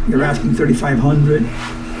 advertising, you're asking 3,500.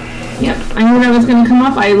 Yep, I knew that was gonna come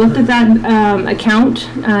up. I looked at that, account,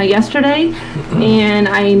 yesterday, and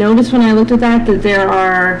I noticed when I looked at that there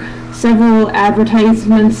are several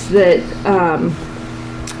advertisements that,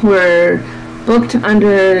 were booked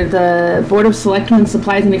under the Board of Selectmen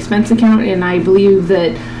Supplies and Expense account, and I believe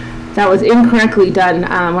that that was incorrectly done.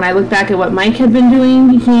 When I look back at what Mike had been doing,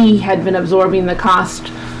 he had been absorbing the cost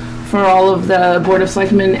for all of the Board of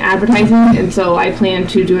Selectmen advertising, and so I plan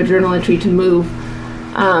to do a journal entry to move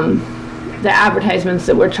the advertisements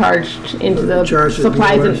that were charged into the Charged to the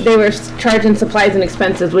supplies, and boards. they were charged in supplies and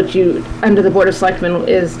expenses, which you, under the Board of Selectmen,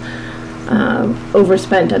 is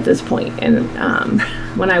overspent at this point. And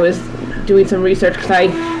when I was doing some research, because I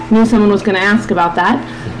knew someone was going to ask about that,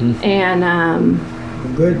 and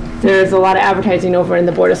Good. there's a lot of advertising over in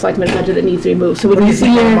the Board of Selectmen budget that needs to be moved. So What when do you see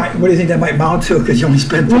what do you think that might amount to, because you only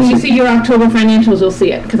spent when you this? see your October financials, you'll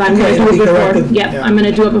see it, because I'm Okay, going to do it'll it be before. corrected? Yep, Yeah. I'm going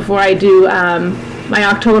to do it before I do my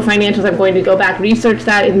October financials, I'm going to go back, research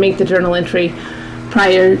that, and make the journal entry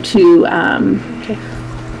prior to,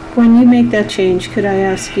 When you make that change, could I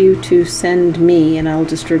ask you to send me, and I'll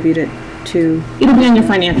distribute it to... it'll be on your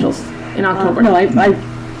financials in October. No,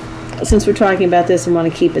 since we're talking about this and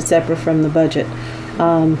want to keep it separate from the budget,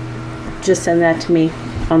 just send that to me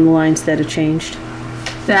on the lines that are changed.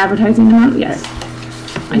 The advertising amount, yes.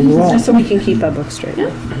 Just so we can keep our books straight.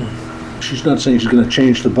 She's not saying she's gonna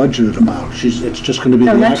change the budgeted amount. It's just gonna be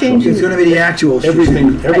No, the that actual. changes. It's gonna be the actuals.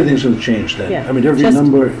 Everything's gonna change then. Yeah. I mean, every Just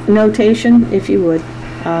number, notation, if you would,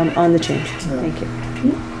 on the change. Thank you.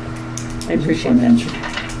 I appreciate that.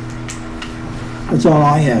 That's all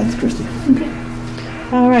I had, Christie.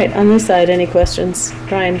 All right, on this side, any questions?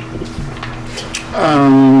 Brian?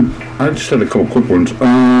 I just had a couple quick ones.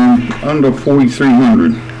 Under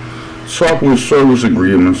 4,300, software service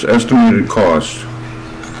agreements, estimated cost.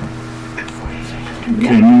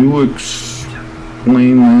 Can you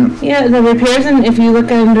explain that? Yeah, the repairs, and if you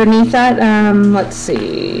look underneath that, let's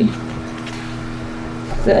see.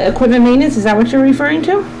 The equipment maintenance, is that what you're referring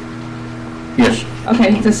to? Yes.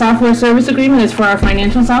 Okay, the software service agreement is for our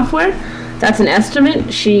financial software. That's an estimate.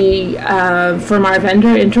 From our vendor,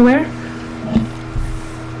 Interware.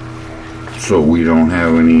 So we don't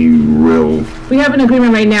have any real, We have an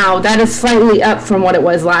agreement right now that is slightly up from what it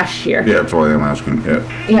was last year. yeah, that's why I'm asking, yeah.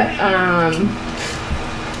 Yeah,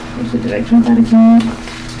 actually, did I print that again?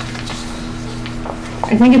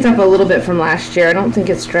 I think it's up a little bit from last year. I don't think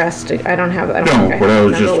it's drastic. I don't No, think but I have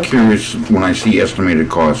was the number just with curious, when I see estimated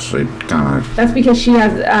costs, it kinda, That's because she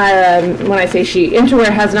has, when I say she, Interware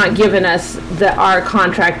has not given us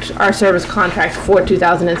our service contract for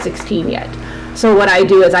 2016 yet. So what I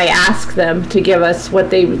do is I ask them to give us what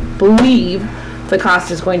they believe the cost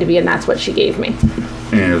is going to be, and that's what she gave me.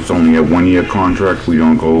 and it's only a one-year contract, we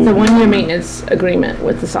don't go. The one-year maintenance agreement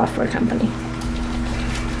with the software company.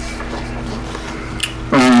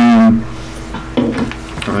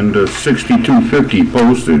 Under 6250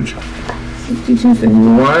 postage, 6250.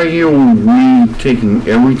 why are we taking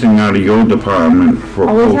everything out of your department for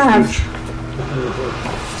Always have. postage?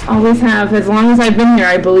 Always have, as long as I've been here,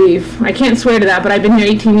 I believe. I can't swear to that, but I've been here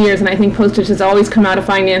 18 years, and I think postage has always come out of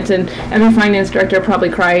finance, and every finance director probably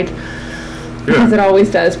cried, because it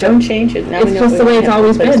always does. But Don't change it. Now we it's know just the we way it's have a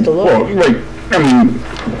always place been. to look. Well, like, I mean,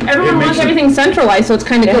 Everyone makes wants it- everything centralized, so it's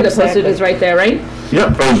kind of Yeah, good that postage exactly. is right there, right? yeah,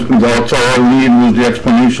 that's all I need was the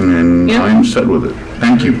explanation, and Yeah. I'm set with it.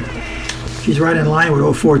 Thank you. She's right in line with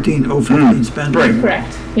 015 spending. Right. Correct.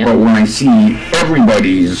 But Yeah. when I see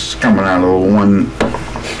everybody's coming out of one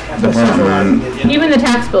department, Even the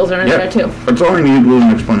tax bills are in yeah, there too. that's all I need was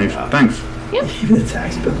an explanation. Thanks. Even the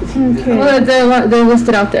tax bills. Well, they're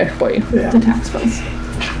listed out there for you, Yeah. the tax bills.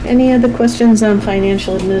 Any other questions on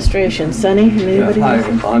financial administration? Sunny, anybody? Hi,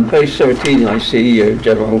 else? on page 13, I see your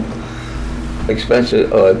general expenses,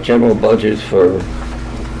 general budget for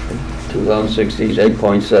 2016 is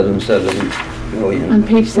 8.77 million. On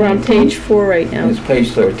page We're on 17. page 4 right now. It's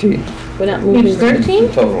page 13, We're not moving. Page 13?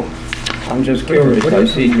 total. I'm just curious, I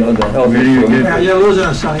see on the health Where do you insurance. Yeah, you're losing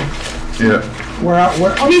us, Sonny. Yeah.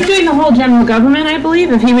 Oh, he's doing the whole general government, I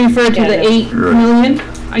believe, if he referred to the Yeah. 8 Right. million.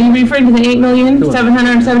 Are you referring to the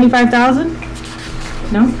 8,775,000?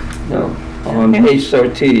 No? No, on Okay. page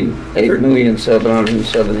 13, That's what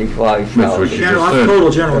 8,775,000. you General, just that's said. total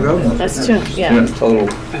general government. That's two, yeah. Yeah. Total.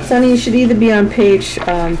 Sonny, you should either be on page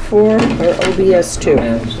 4 or OBS 2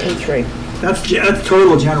 and 3. That's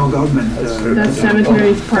total general government. That's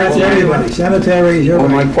cemeteries, parks. That's everybody, cemeteries, Well, my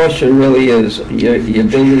everybody. question really is, you're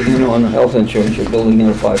building in on health insurance, you're building in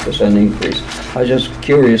a 5% increase. I'm just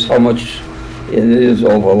curious how much it is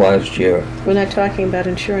over last year. We're not talking about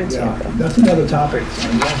insurance Yeah, yet, though. that's another topic,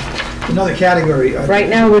 another category. Right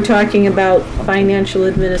now, we're talking about financial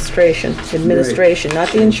administration, not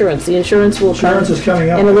the insurance. The insurance will come Insurance is coming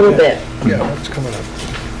up. in a little bit. yeah, that's coming up.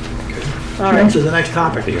 All Insurance right, is the next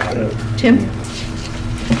topic. Tim?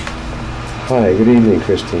 Hi, good evening,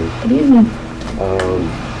 Christine. Good evening.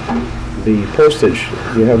 The postage,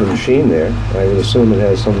 you have a machine there. I would assume it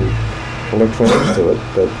has some electronics to it,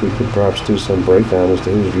 but we could perhaps do some breakdown as to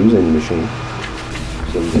who's using the machine.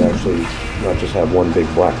 So we can actually not just have one big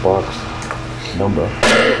black box number.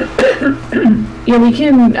 Yeah, we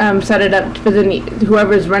can set it up for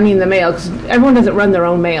whoever's running the mail, because everyone doesn't run their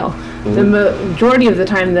own mail. The majority of the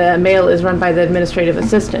time, the mail is run by the administrative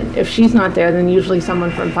assistant. If she's not there, then usually someone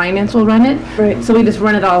from finance will run it. Right. So we just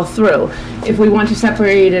run it all through. If we want to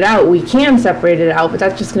separate it out, we can separate it out, but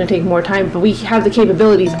that's just going to take more time. But we have the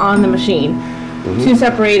capabilities on the machine to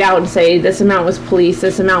separate out and say, this amount was police,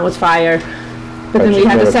 this amount was fire, But then we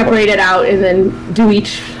have to separate it out and then do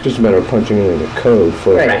each, Just a matter of punching it in a code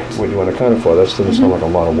for Right. what you want to account it for. That doesn't sound like a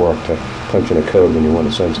lot of work to punch in a code when you want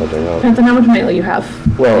to send something out. depends on how much mail you have.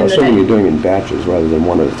 Well, in the assuming day. you're doing it in batches rather than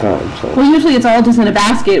one at a time, so. Well, usually it's all just in a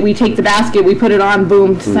basket. We take the basket, we put it on,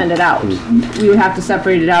 boom, to send it out. We would have to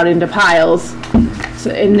separate it out into piles,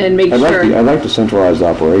 and then make sure. I like the centralized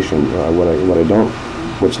operation.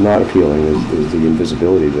 What's not appealing is the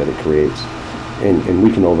invisibility that it creates. And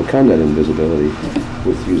we can overcome that invisibility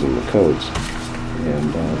with using the codes.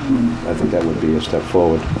 And I think that would be a step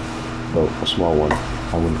forward, though a small one.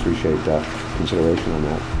 I would appreciate consideration on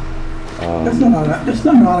that. That's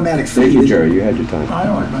not an automatic fee. Thank you, is it? Jerry. You had your time. I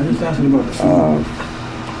know, I'm just asking about the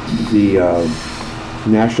fee. The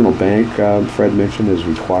national bank, Fred mentioned, is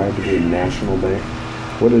required to be a national bank.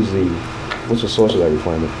 What's the source of that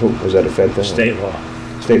requirement? Is that a Fed thing? State law,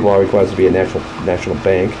 State law requires it to be a national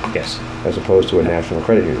bank yes. as opposed to a national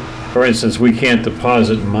credit union. For instance, we can't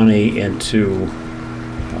deposit money into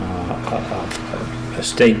a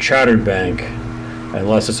state chartered bank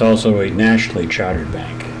unless it's also a nationally chartered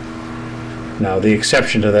bank. Now, the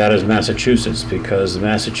exception to that is Massachusetts, because the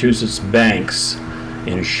Massachusetts banks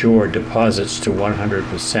insure deposits to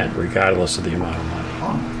 100% regardless of the amount of money.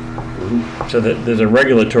 So there's a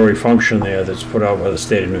regulatory function there that's put out by the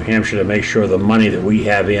state of New Hampshire to make sure the money that we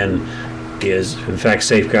have in is in fact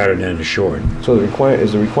safeguarded and insured. So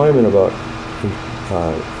is the requirement about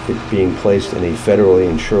it being placed in a federally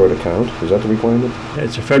insured account? Is that the requirement?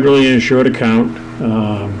 It's a federally insured account.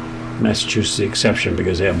 Massachusetts is the exception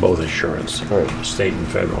because they have both insurance, Right. state and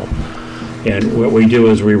federal. And what we do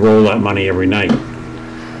is we roll that money every night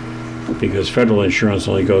because federal insurance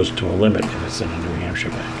only goes to a limit if it's in a New Hampshire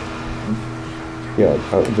bank. Yeah,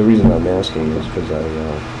 the reason I'm asking is because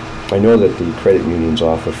I know that the credit unions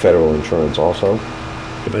offer federal insurance also.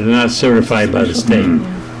 But they're not certified by the state.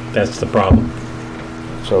 That's the problem.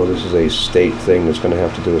 So this is a state thing that's going to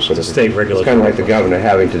have to do with sort of... It's a state It's regulatory. kind of like the governor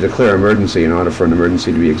having to declare emergency in order for an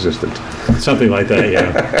emergency to be existent. Something like that,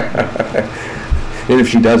 yeah. And if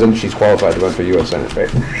she doesn't, she's qualified to run for U.S. Senate,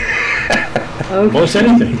 right? Most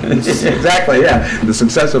anything. Exactly, yeah. The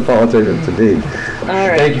successful politician to be. All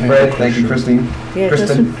right. Thank you, Fred. Thank you, Christine. Yeah,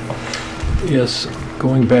 Kristen. Yes,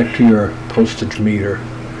 going back to your postage meter.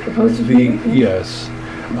 The postage The, meter, yeah. yes.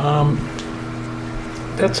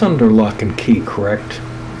 That's under lock and key, correct?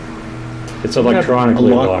 It's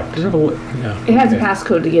electronically locked. Does it have a, yeah. It has a okay.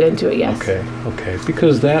 passcode to get into it, yes. Okay, okay,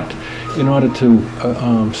 because that, in order to,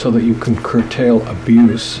 so that you can curtail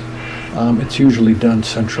abuse, it's usually done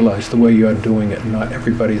centralized, the way you're doing it. Not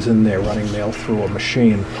everybody's in there running mail through a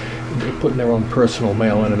machine. They're putting their own personal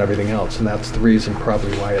mail in and everything else, and that's the reason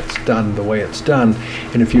probably why it's done the way it's done.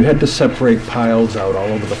 And if you had to separate piles out all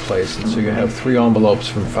over the place, and so you have 3 envelopes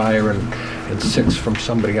from fire and 6 from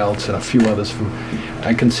somebody else and a few others from,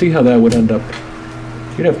 I can see how that would end up.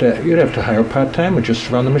 You'd have to hire a part-timer just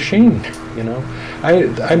to run the machine, you know.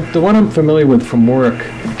 The one I'm familiar with from work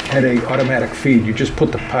had a automatic feed. You just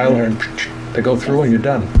put the pile in, they go through and you're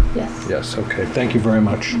done. Yes. Yes, okay, thank you very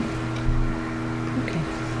much.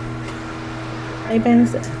 Hey,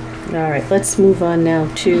 Benson. All right, let's move on now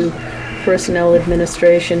to Personnel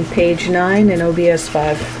Administration, page 9 and OBS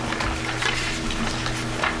 5.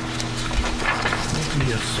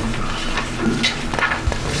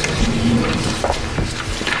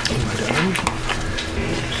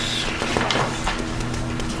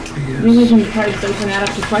 Really can probably open that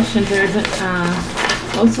up to questions. There isn't,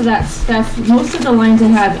 most of that stuff, most of the lines that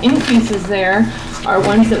have increases there are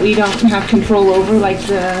ones that we don't have control over, like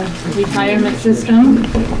the retirement system,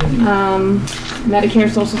 Medicare,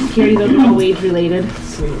 Social Security, those are all wage related.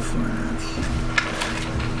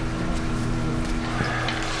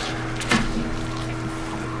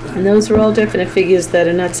 And those are all definite figures that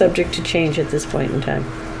are not subject to change at this point in time.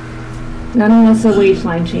 Not unless the wage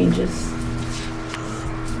line changes.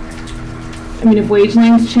 I mean, if wage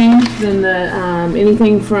lines change, then the,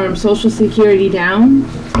 anything from Social Security down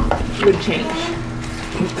would change.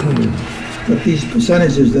 But these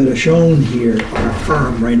percentages that are shown here are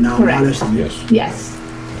firm right now, not Correct. estimated. Yes.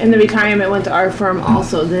 And the retirement went to our firm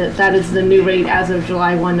also. That is the new rate as of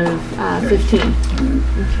July 1 of 15.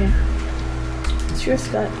 Okay. Sure,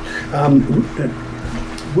 Scott.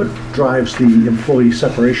 What drives the employee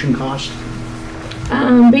separation cost?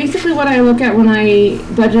 Basically what I look at when I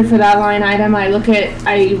budget for that line item, I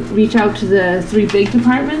reach out to the 3 big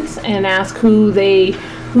departments and ask who's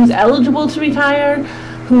eligible to retire,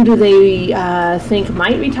 who do they think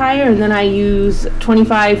might retire, and then I use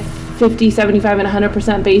 25, 50, 75, and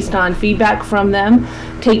 100% based on feedback from them,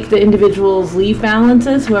 take the individual's leave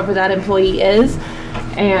balances, whoever that employee is,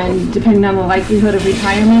 And depending on the likelihood of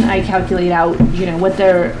retirement, I calculate out, what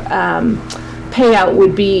their payout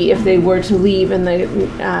would be if they were to leave in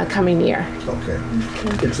the coming year. Okay.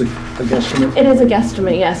 It's a guesstimate? It is a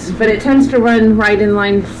guesstimate, yes, but it tends to run right in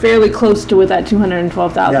line fairly close to with that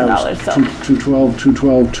 $212,000, so.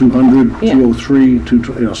 212, 200, Yeah. 203,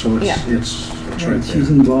 220, so Yeah. it's right She's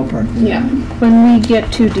there. in the ballpark. Yeah. When we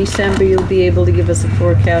get to December, you'll be able to give us a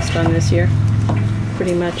forecast on this year,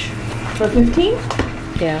 pretty much. For 15?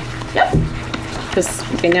 Yeah. Yep. Because,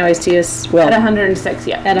 okay, now I see us, At well, 106,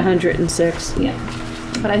 yeah. at 106. Yeah.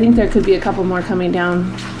 But I think there could be a couple more coming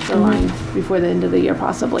down the line before the end of the year,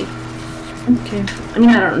 possibly. Okay, I mean,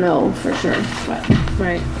 I don't know for sure, but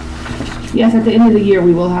right. yes, at the end of the year,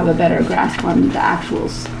 we will have a better grasp on the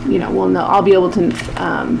actuals. We'll know, I'll be able to,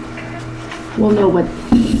 we'll know what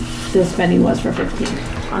the spending was for 15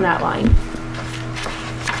 on that line.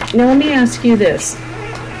 Now, let me ask you this.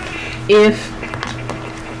 If,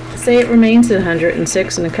 say it remains at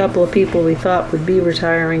 106 and a couple of people we thought would be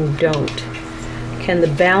retiring don't, can the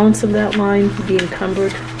balance of that line be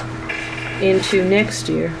encumbered into next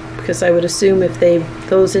year? Because I would assume if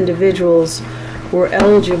those individuals were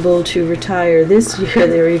eligible to retire this year,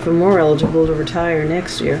 they're even more eligible to retire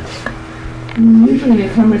next year. Usually the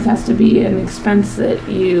encumbrance has to be an expense that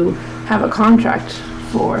you have a contract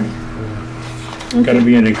for. Got to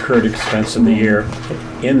be an incurred expense in the year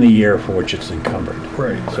for which it's encumbered.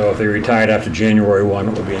 Right. So if they retired after January 1,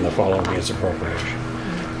 it would be in the following year's appropriation.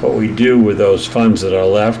 What we do with those funds that are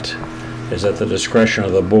left is at the discretion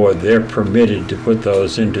of the board, they're permitted to put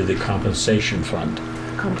those into the compensation fund.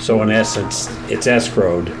 So in essence, it's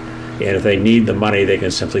escrowed, and if they need the money, they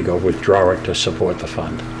can simply go withdraw it to support the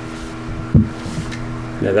fund.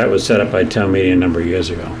 Now, that was set up by town meeting a number of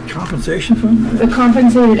years ago. Compensation fund? The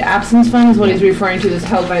compensated absence fund is what he's referring to, that's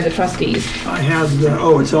held by the trustees. I have the,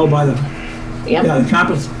 it's held by the, Yep. yeah, it's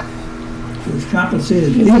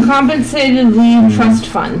compensated. It's a compensated leave trust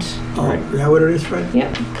fund. Oh, is that what it is, Fred?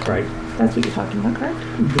 Yep, Right. that's what you're talking about, correct?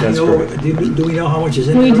 That's correct. Do we know how much is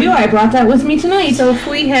in it? We do, I brought that with me tonight. So if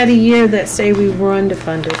we had a year that, say, we were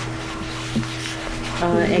underfunded,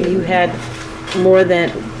 and you had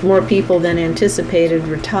more people than anticipated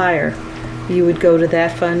retire, you would go to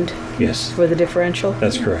that fund Yes, for the differential?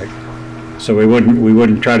 that's correct. So we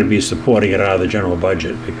wouldn't try to be supporting it out of the general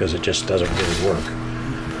budget because it just doesn't really work.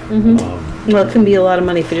 Well, it can be a lot of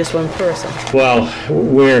money for just one person. Well,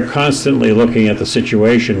 we're constantly looking at the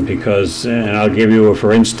situation because, and I'll give you a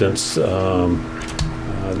for instance,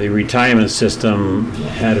 the retirement system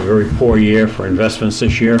had a very poor year for investments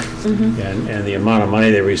this year, and the amount of money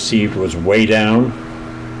they received was way down.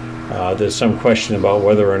 There's some question about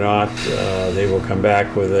whether or not they will come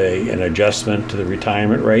back with an adjustment to the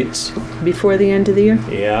retirement rates. Before the end of the year?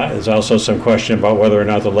 Yeah, there's also some question about whether or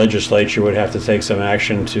not the legislature would have to take some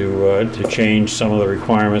action to change some of the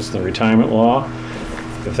requirements in the retirement law.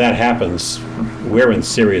 If that happens, we're in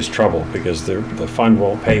serious trouble because the fund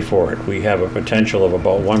won't pay for it. We have a potential of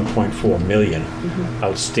about 1.4 million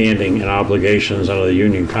outstanding in obligations under the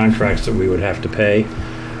union contracts that we would have to pay.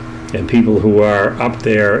 And people who are up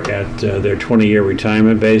there at their 20-year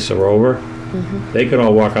retirement base or over, they could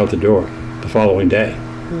all walk out the door the following day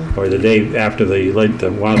or the day after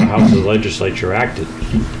one of the houses of the legislature acted.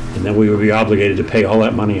 And then we would be obligated to pay all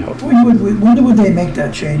that money out. When would they make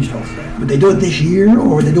that change, though, Fred? Would they do it this year,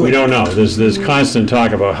 or would they do it? We don't know. There's constant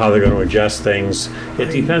talk about how they're going to adjust things.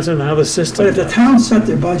 It depends on how the system. But if the towns set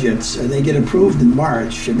their budgets and they get approved in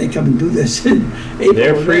March, should they come and do this in April?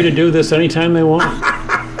 They're free to do this anytime they want.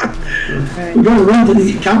 We're going to run to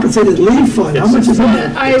the compensated leave fund. How much is in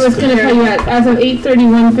that? I was going to tell you that as of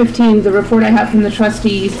 8/31/15, the report I have from the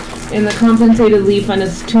trustees in the compensated leave fund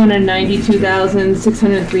is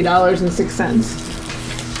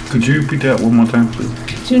 $292,603.06. Could you repeat that one more time, please?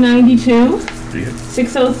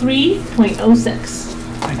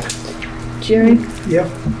 292,603.06. Jerry, Yep.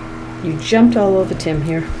 you jumped all over Tim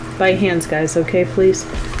here. By hands, guys, okay, please?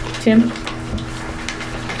 Tim?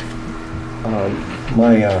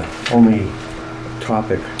 My only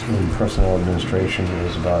topic in personnel administration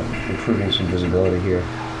is about improving some visibility here.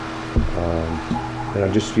 And I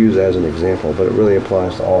just use that as an example, but it really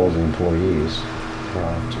applies to all of the employees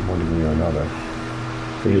to one degree or another.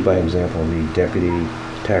 I use by example the deputy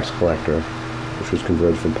tax collector, which was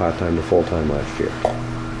converted from part-time to full-time last year.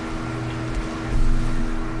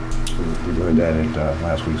 We learned that at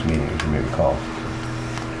last week's meeting, as you may recall.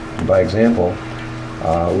 And by example,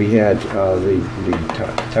 we had the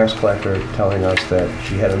tax collector telling us that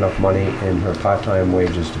she had enough money in her part-time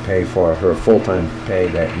wages to pay for her full-time pay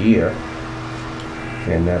that year,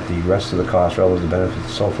 and that the rest of the costs, relative to benefits and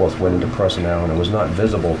so forth, went into personnel, and it was not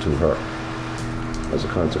visible to her. as a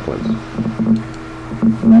consequence.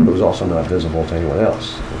 It was also not visible to anyone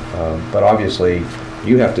else. But obviously,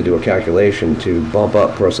 you have to do a calculation to bump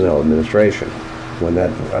up personnel administration when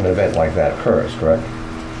an event like that occurs, correct?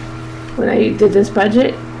 When I did this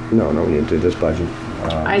budget, No, when you did this budget.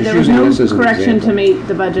 there was no correction to make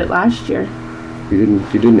the budget last year. You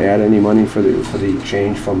didn't add any money for the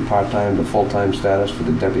change from part-time to full-time status for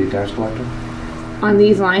the deputy tax collector? On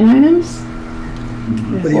these line items?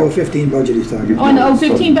 For the 015 budget he's talking Oh, about. in the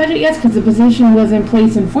 015 budget, yes, because the position was in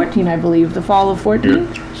place in 14, I believe, the fall of 14.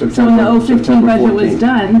 So when the 015 September budget was 14.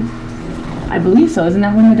 done, I believe so, isn't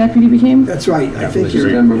that when the deputy became? That's right, I think you're,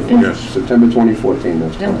 September 2014,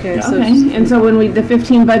 that's correct. Okay, so Okay, and so when the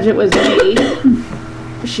 15 budget was made,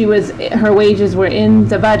 her wages were in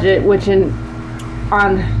the budget, which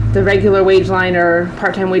on the regular wage line or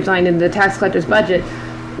part-time wage line in the tax collector's budget,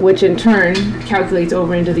 which in turn calculates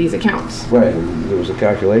over into these accounts Right, and there was a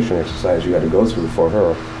calculation exercise you had to go through for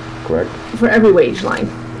her, correct? for every wage line.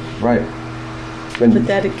 Right. but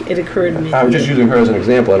that, it occurred to me. I was just using her as an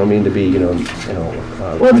example. I don't mean to be, Well,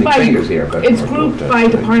 pointing fingers here, but it's grouped by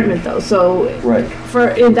department though, so right.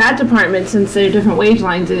 in that department, since they're different wage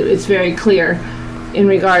lines, it's very clear in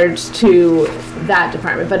regards to that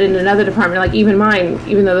department. But in another department, like even mine,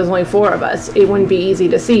 even though there's only 4 of us, it wouldn't be easy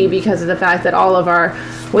to see because of the fact that all of our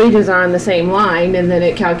wages are on the same line, and then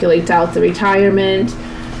it calculates out the retirement,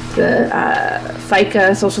 the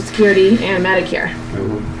FICA, Social Security, and Medicare.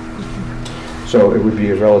 Mhm. So it would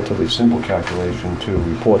be a relatively simple calculation to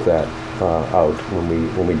report that out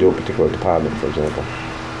when we do a particular department, for example.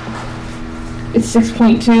 It's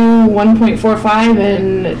 6.2, 1.45,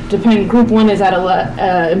 and group 1 is at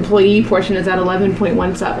employee portion is at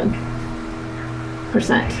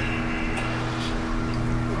 11.17%.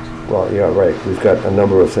 Well, yeah, right. We've got a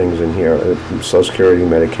number of things in here: Social Security,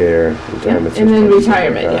 Medicare, retirement, And then systems,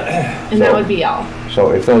 retirement, like yeah. And that So- would be all.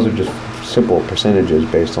 So if those are just simple percentages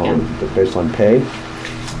based on pay,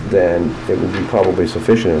 then it would be probably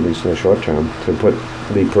sufficient, at least in the short term, to put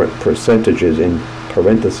the percentages in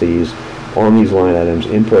parentheses on these line items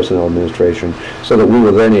in personnel administration, so that we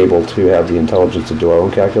were then able to have the intelligence to do our own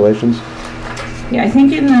calculations. Yeah, I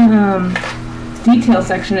think in the detail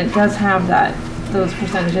section, it does have those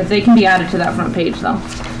percentages. They can be added to that front page, though.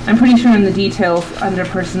 I'm pretty sure in the details under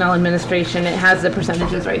personnel administration, it has the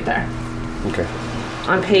percentages right there. Okay.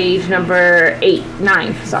 On page number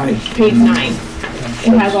 9, page 9.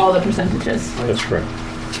 It has all the percentages. That's correct.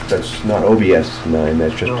 That's not OBS 9,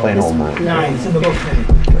 that's just plain old 9. 9, it's in the book 9.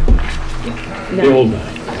 The old 9.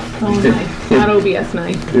 Oh, 9, not OBS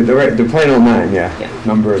 9. The plain old 9, yeah. Yeah.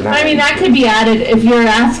 Number 9. I mean, that could be added, if you're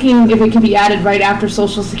asking if it could be added right after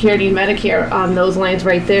Social Security and Medicare on those lines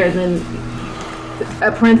right there, then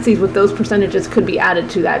a parentheses with those percentages could be added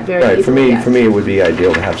to that very Right, easily. Yes. for me, it would be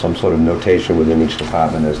ideal to have some sort of notation within each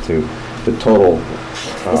department as to the total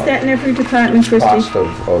Is that in every department, Christie? cost of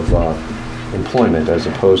employment as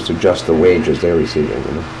opposed to just the wages they're receiving,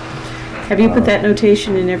 you know? Have you put that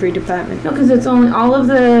notation in every department? No, because it's only, all of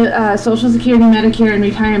the Social Security, Medicare, and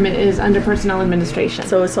retirement is under personnel administration.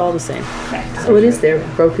 So it's all the same. Correct. So it is there,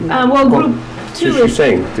 broken down. Well, group 2 She's is,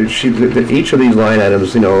 saying, that each of these line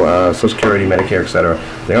items, Social Security, Medicare, et cetera,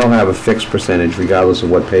 they all have a fixed percentage regardless of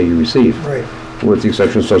what pay you receive. Right. With the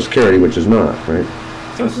exception of Social Security, which is not, right?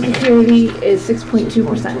 Social Security is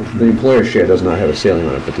 6.2%. The employer share does not have a ceiling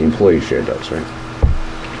on it, but the employee share does, right?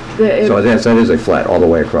 So that is a flat all the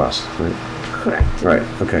way across, right? Correct. Right,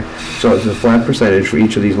 okay. So it's a flat percentage for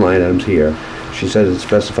each of these line items here. She says it's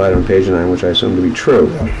specified on page 9, which I assume to be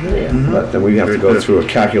true. But then we have to go through a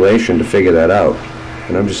calculation to figure that out.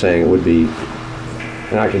 And I'm just saying it would be,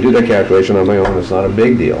 and I can do that calculation on my own, it's not a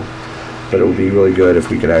big deal. But it would be really good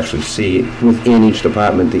if we could actually see within each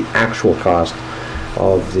department the actual cost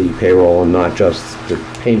of the payroll and not just the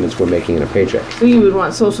payments we're making in a paycheck. So you would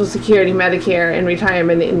want Social Security, Medicare, and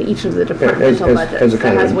retirement in each of the departmental budgets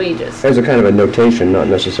that has wages. As a kind of a notation, not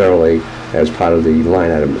necessarily as part of the line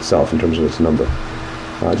item itself in terms of its number.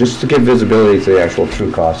 Just to give visibility to the actual true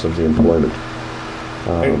cost of the employment.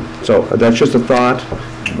 So that's just a thought.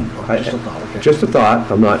 Just a thought.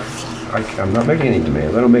 I'm not making any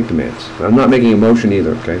demands. I don't make demands. I'm not making a motion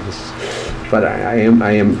either. Okay. But I've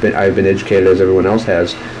been educated, as everyone else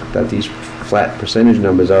has, that these flat percentage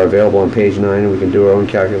numbers are available on page 9, and we can do our own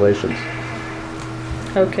calculations.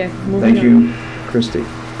 Okay, moving on. Thank you, Christie.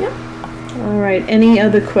 All right, any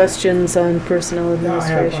other questions on personnel I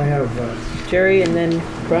administration? have, Jerry and then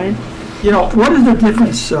Brian? what is the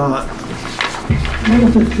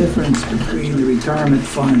difference, between the retirement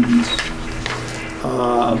funds,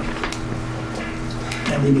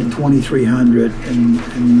 ending in 2,300 and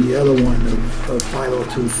the other one of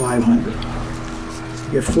 502, 500?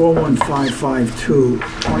 get 41552,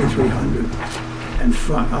 2300, and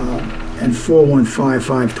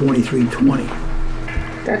 4155, 2320.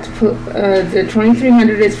 That's, the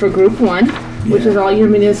 2,300 is for Group 1, which is Yeah. all your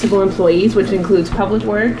municipal employees, which includes Public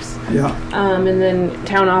Works, Yeah. and then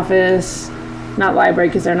town office, not library,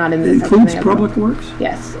 because they're not in It this. includes Public Works?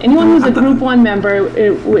 Yes. Anyone who's a Group 1 member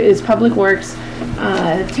is Public Works,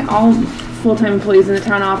 all full-time employees in the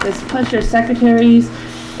town office, plus your secretaries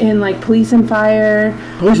in like police and fire.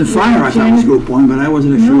 Police and Fire, I thought was Group 1, but I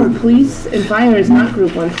wasn't sure. No, police and fire is not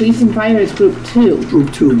Group 1. Police and fire is Group 2.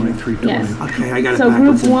 Group 2. 2320. Yes. Okay, I got it So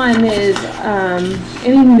backwards. Group 1 is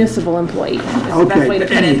any municipal employee. That's the best Okay, way to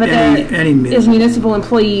put any- it. But any- there any is municipal. municipal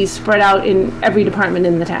employees spread out in every department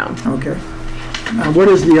in the town. Okay. What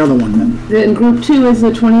is the other one then? Then Group 2 is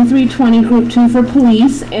the 2320, Group 2 for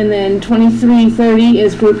police, and then 2330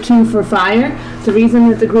 is Group 2 for fire. The reason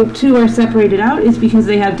that the Group 2 are separated out is because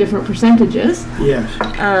they have different percentages. Yes.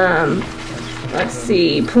 Let's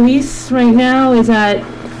see, police right now is at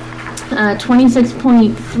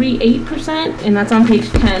 26.38%, and that's on page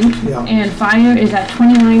 10. Yeah. And fire is at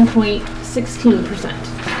 29.16%.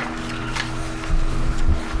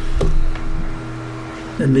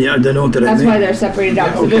 And the note that I That's why made. they're separated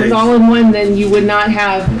out. So if it Okay. was all in one, then you would not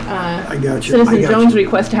have I got you. Citizen I got Jones' you.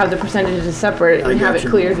 request to have the percentages separate I and have got it you.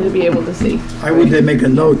 clear to be able to see. I would make a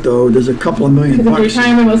note though, there's a couple of million Because if bucks.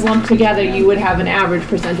 retirement was lumped together, you would have an average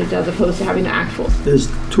percentage as opposed to having the actuals. There's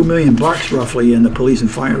 $2 million roughly in the police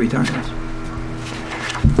and fire retirements.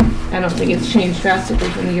 I don't think it's changed drastically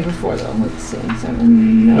from the year before, though. Let's see,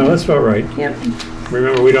 7, No, that's about right. Yep,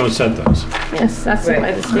 Remember, we don't set those. yes, that's Right.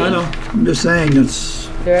 why the I state. know, I'm just saying it's,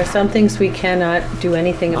 There are some things we cannot do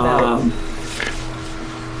anything about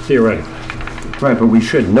Theoretically. Right, but we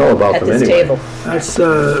should know about at them this anyway. table. that's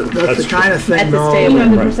the kind of At thing this though. table. You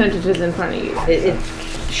have the Right. percentages in front of you. It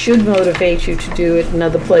should motivate you to do it in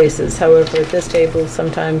other places. However, at this table,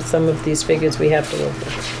 sometimes some of these figures we have to work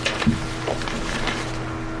with.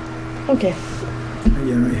 Okay.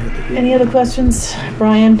 Yeah, I had to do- Any other questions,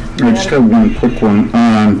 Brian? I just have one quick one.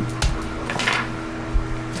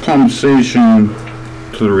 Compensation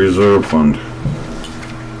to the reserve fund.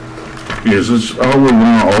 Is this, all we're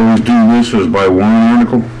gonna always do this is by warrant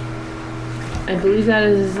article? I believe that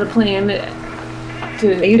is the plan to, Are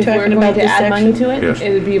you if we're talking going about to this add money section? to it, Yes.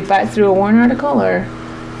 it would be through a warrant article or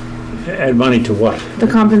Add money to what? the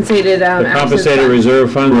compensated, The absence compensated fund?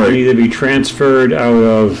 reserve fund can Right. either be transferred out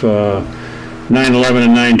of 9/11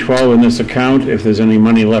 and 9/12 in this account, if there's any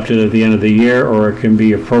money left in it at the end of the year, or it can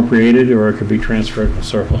be appropriated, or it could be transferred from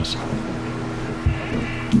surplus.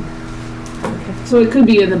 So it could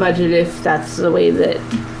be in the budget if that's the way that,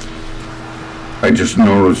 I just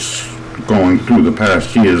noticed going through the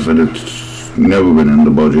past years that it's never been in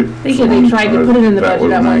the budget. I think they tried to put it in the That budget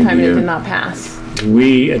was at an one time and it idea. did not pass.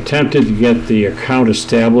 We attempted to get the account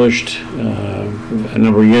established a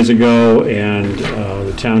number of years ago, and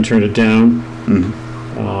the town turned it down.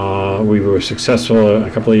 We were successful a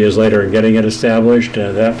couple of years later in getting it established.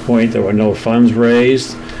 At that point, there were no funds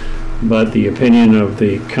raised, but the opinion of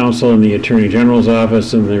the council and the Attorney General's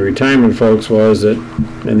office and the retirement folks was that,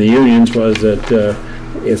 and the unions, was that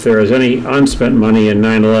if there is any unspent money in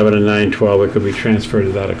 9/11 and 9/12, it could be transferred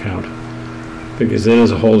to that account, because it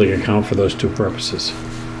is a holding account for those two purposes.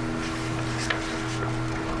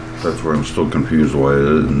 That's where I'm still confused why it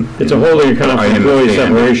isn't. It's a holding account I for employee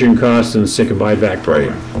understand. separation costs and sick and buyback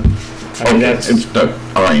program. I mean, It's that's, the,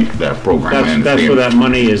 all right, that program, I that's where understand. that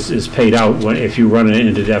money is paid out when, if you run it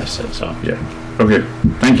into deficit, so. Yeah, okay,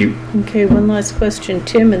 thank you. Okay, one last question,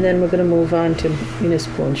 Tim, and then we're going to move on to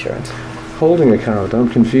municipal insurance. Holding account, I'm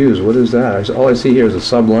confused, what is that? All I see here is a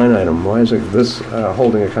sub-line item. Why is it this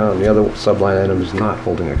holding account and the other sub-line item is not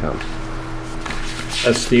holding account?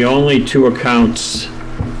 That's the only two accounts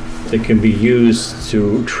that can be used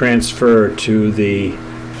to transfer to the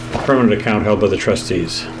permanent account held by the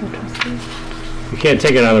trustees. You can't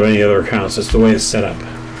take it out of any other accounts, that's the way it's set up.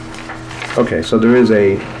 Okay, so there is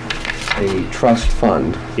a trust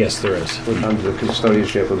fund Yes, there is, under the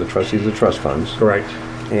custodianship of the trustees of trust funds. correct.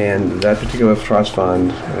 And that particular trust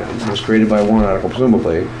fund was created by a warrant article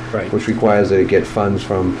presumably, Right. which requires that it get funds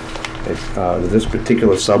from this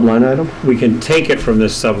particular sub-line item? We can take it from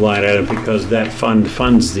this subline item because that fund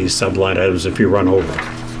funds these subline items if you run over.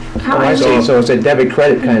 How Oh, I see, so it's a debit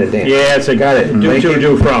credit kind of dance. Yeah, it's a Got it. do Thank to, you.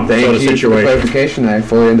 do from Thank sort of you for the situation. clarification, I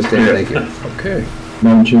fully understand, thank you. Okay.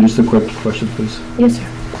 Madam Chair, just a quick question, please. Yes, sir.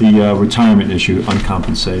 The retirement issue,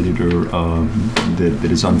 uncompensated or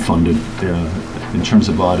that is unfunded, in terms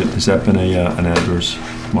of audit, has that been an adverse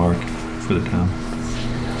mark for the town?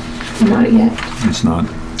 Not yet. It's not.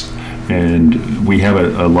 And we have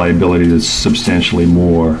a liability that's substantially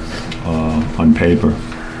more on paper,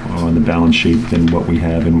 or on the balance sheet, than what we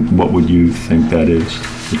have. And what would you think that is,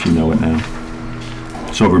 if you know it now?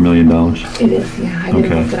 It's over $1 million. It is, yeah. I didn't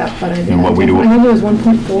Okay. look it up, but I did. And what we do- I think it was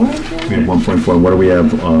 1.4, I think. We have 1.4. What do we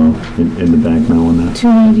have in the bank now on that?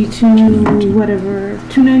 292, whatever,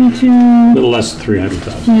 292. A little less than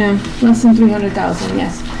 300,000. Yeah, less than 300,000,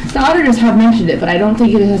 yes. The auditors have mentioned it, but I don't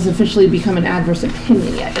think it has officially become an adverse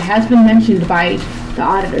opinion yet. It has been mentioned by the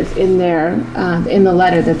auditors in in the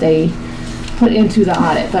letter that they put into the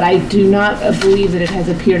audit, but I do not believe that it has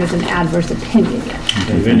appeared as an adverse opinion yet.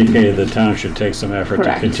 They've indicated the town should take some effort to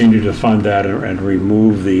Correct. continue to fund that and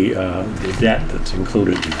remove the debt that's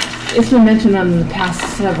included in that. It's been mentioned on the past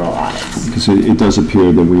several audits. Because it does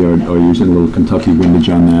appear that we are using a little Kentucky windage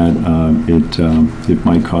on that. It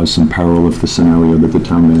might cause some peril if the scenario that the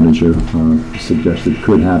town manager suggested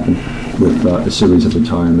could happen with a series of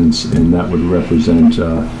retirements, and that would represent,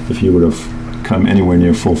 if you would have come anywhere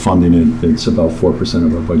near full funding, it's about 4%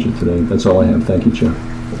 of our budget today. That's all I have. Thank you, Chair.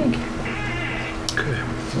 Thank you.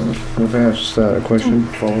 If I ask a question,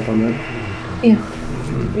 follow up on that?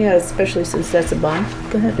 Yeah, especially since that's a bond.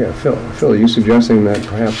 Go ahead. Yeah, Phil, are you suggesting that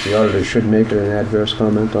perhaps the auditor should make an adverse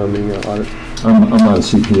comment on the audit? I'm not a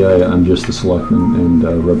CPA. I'm just the selectman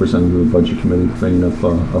and representative of the Budget Committee, bringing up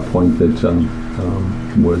a point that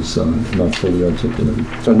was not fully articulated.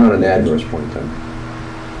 So not an adverse point then?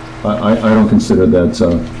 I don't consider that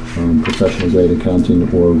professional grade accounting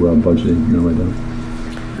or budgeting. No, I don't.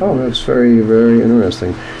 Oh, that's very, very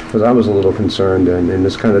interesting, because I was a little concerned, and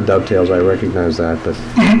this kind of dovetails, I recognize that, but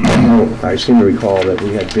I seem to recall that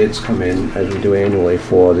we had bids come in, as we do annually,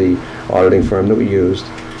 for the auditing firm that we used,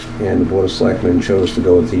 and the Board of Selectmen chose to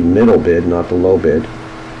go with the middle bid, not the low bid,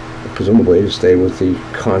 presumably to stay with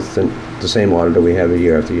the same auditor we have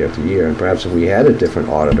year after year after year, and perhaps if we had a different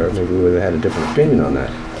auditor, maybe we would have had a different opinion on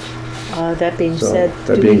that. That being So, said.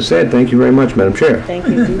 that being said, thank you very much, Madam Chair. Thank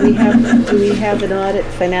you. Do we have an audit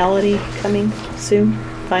finality coming soon?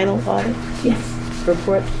 Final audit Yes,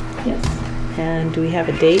 report? yes. And do we have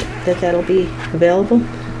a date that'll be available?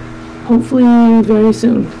 Hopefully very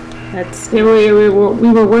soon. That's, We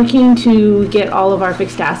were working to get all of our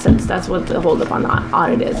fixed assets. That's what the holdup on the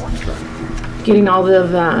audit is. Getting all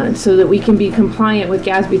of, so that we can be compliant with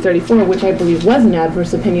GASB 34, which I believe was an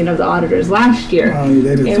adverse opinion of the auditors last year. Oh, you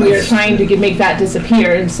did it. And we are trying to make that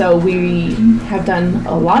disappear, and so we have done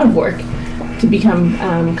a lot of work to become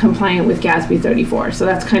compliant with GASB 34. So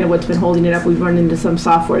that's kind of what's been holding it up. We've run into some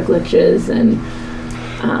software glitches and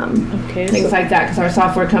things like that, because our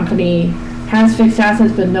software company has fixed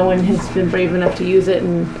assets, but no one has been brave enough to use it,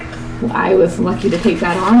 and I was lucky to take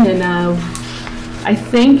that on, and I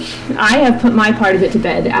think I have put my part of it to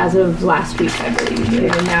bed as of last week, I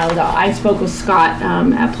believe. And now I spoke with Scott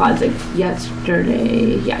at Plodzik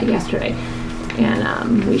yesterday. Yeah, yesterday.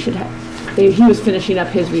 And we should have, he was finishing up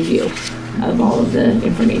his review of all of the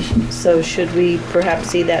information. so should we perhaps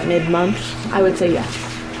see that mid-month? I would say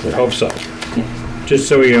yes. We hope so. Just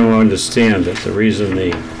so you understand that the reason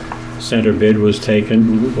the center bid was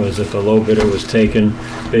taken was that the low bidder was taken.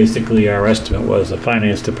 Basically, our estimate was the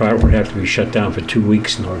finance department would have to be shut down for 2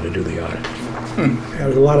 weeks in order to do the audit.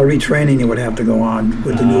 There's a lot of retraining that would have to go on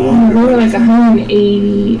with the new There were auditor. like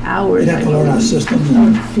 180 hours. We'd have to learn our system, Of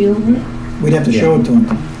and field work. we'd have to show it to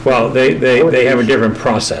them. Well, they have a different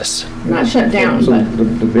process. Not shut down, So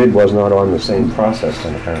but the bid was not on the same process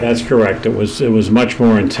then, apparently? That's correct. It was much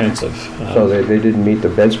more intensive. So they didn't meet the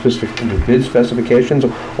bid specifications,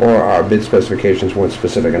 or our bid specifications weren't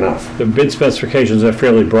specific enough? The bid specifications are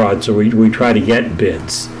fairly broad, so we try to get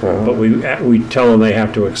bids, but we tell them they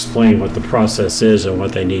have to explain what the process is and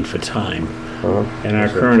what they need for time. And our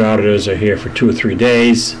current auditors are here for 2 or 3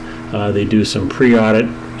 days. They do some pre-audit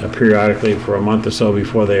periodically for a month or so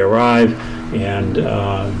before they arrive, and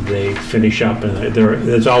they finish up, and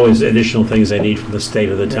there's always additional things they need from the state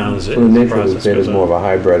of the town. So the nature of the bid is more of a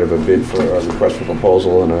hybrid of a bid for a request for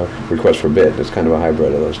proposal and a request for bid. It's kind of a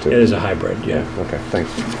hybrid of those two. It is a hybrid, yeah. Okay, thanks.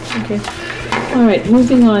 Okay. All right,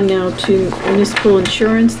 moving on now to municipal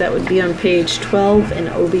insurance. That would be on page 12 and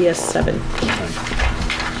OBS 7.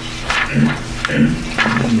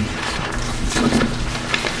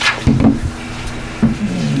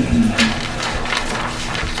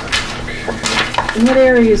 What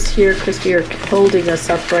areas here, Christie, are holding us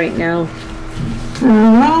up right now?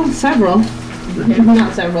 well, several.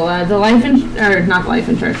 Not several. The not life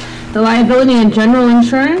insurance. The liability and general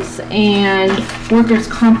insurance and workers'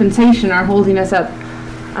 compensation are holding us up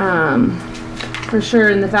for sure.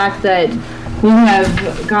 In the fact that we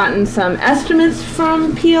have gotten some estimates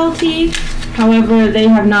from PLT However, they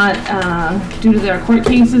have not, due to their court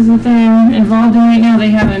cases that they're involved in right now,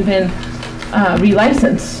 they haven't been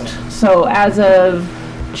relicensed. So as of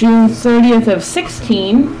June 30th of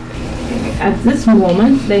 16, at this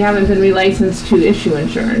moment, they haven't been relicensed to issue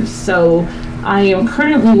insurance. So I am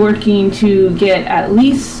currently working to get at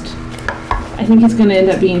least, I think it's going to end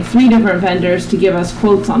up being 3 different vendors to give us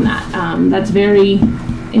quotes on that. That's very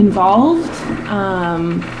involved.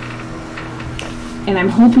 And I'm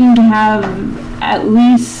hoping to have at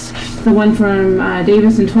least the one from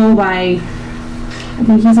Davis and Toll by, I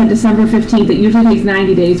think he said December 15th. It usually takes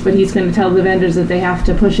 90 days, but he's going to tell the vendors that they have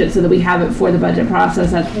to push it so that we have it for the budget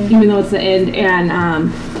process, even though it's the end.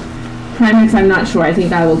 And Primex, I'm not sure. I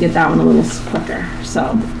think I will get that one a little quicker.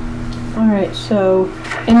 So. All right, so.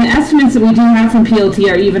 And the estimates that we do have from PLT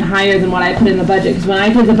are even higher than what I put in the budget. Because when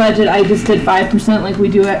I did the budget, I just did 5% like we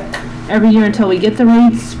do it every year until we get the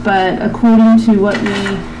rates. But according to what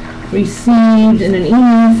we received in an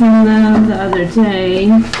email from them the other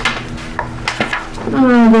day,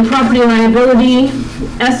 the property liability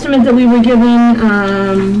estimate that we were given,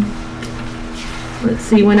 let's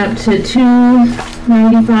see, went up to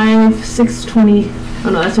 295, 620. Oh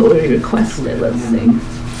no, that's what we requested. Let's see.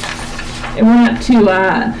 It went up to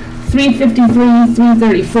 353,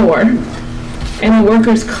 334. And the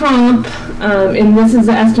workers' comp, and this is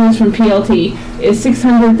the estimates from PLT, is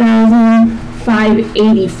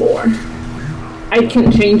 600,584. I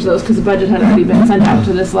couldn't change those because the budget had already been sent out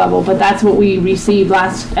to this level, but that's what we received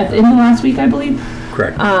at the end of last week, I believe.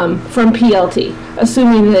 Correct. From PLT,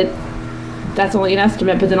 assuming that that's only an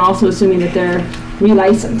estimate, but then also assuming that they're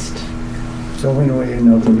relicensed. So when will you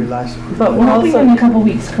know the relicense? But We're hoping in a couple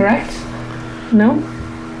weeks, correct? No?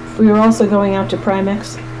 we were also going out to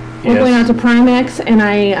Primex. We're going out to Primex, and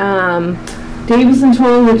Davis and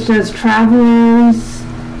Toll, which does travelers,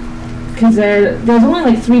 because there's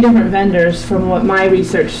only like 3 different vendors from what my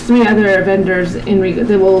research, 3 other vendors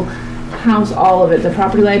that will house all of it, the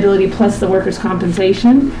property liability plus the workers'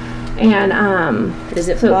 compensation. And is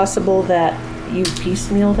it possible that you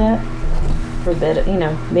piecemeal that for better,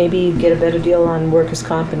 maybe you get a better deal on workers'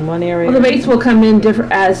 comp in one area? Well, the rates will come in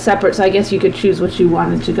different as separate, so I guess you could choose what you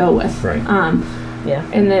wanted to go with. Right. Yeah.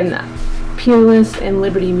 And then Peerless and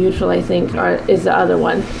Liberty Mutual, I think, is the other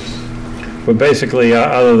one. But basically,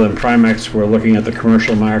 other than Primex, we're looking at the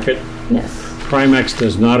commercial market. Yes. Primex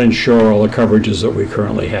does not insure all the coverages that we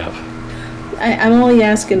currently have. I'm only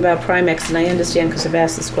asking about Primex, and I understand because I've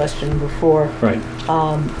asked this question before. Right.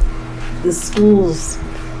 The schools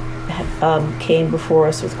came before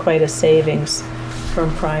us with quite a savings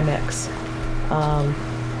from Primex.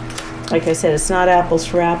 Like I said, it's not apples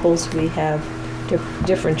for apples. We have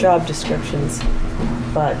different job descriptions,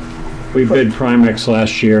 but We bid Primex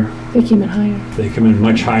last year. They came in higher. They come in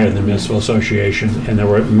much higher than the municipal association, and there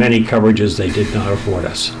were many coverages they did not afford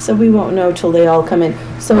us. so we won't know till they all come in.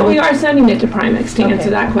 So But we are sending it to Primex to answer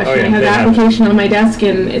that question. Oh, yeah, I have they the have. application on my desk,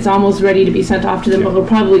 and it's almost ready to be sent off to them, but we'll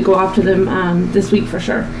probably go off to them this week for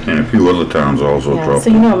sure. And a few other towns also Yeah, dropped.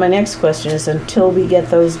 so my next question is, until we get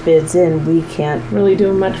those bids in, we can't Really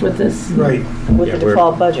doing much with this. Right. with Yeah, the we're-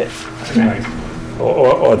 default budget. Right.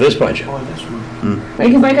 Or this budget.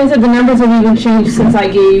 Because like I said, the numbers have even changed since I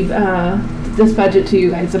gave this budget to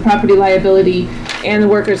you guys, the property liability and the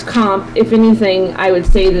workers' comp. If anything, I would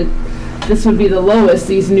say that this would be the lowest,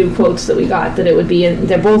 these new quotes that we got, that it would be,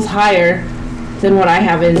 they're both higher than what I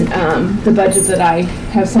have in the budget that I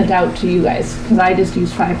have sent out to you guys, because I just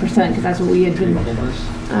used 5%, because that's what we had been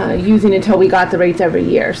using until we got the rates every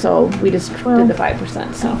year, so we just did the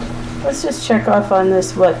 5%, so. Let's just check off on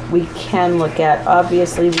this what we can look at.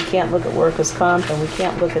 Obviously, we can't look at workers' comp, and we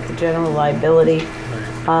can't look at the general liability.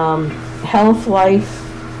 Health, life,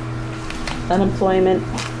 unemployment,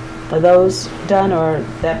 are those done, or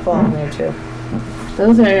that fall in there too?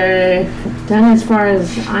 Those are done as far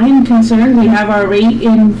as I'm concerned. We have our rate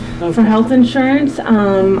in for health insurance.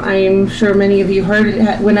 I'm sure many of you heard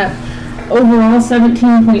it went up overall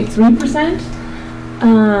 17.3%.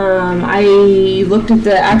 I looked at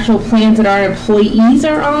the actual plans that our employees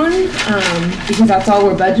are on, because that's all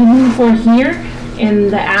we're budgeting for here. And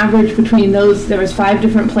the average between those, there was 5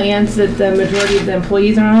 different plans that the majority of the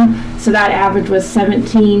employees are on. So that average was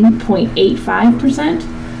 17.85%.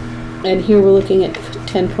 And here we're looking at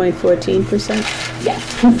 10.14%? Yes,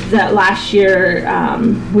 because that last year,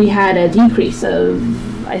 we had a decrease of,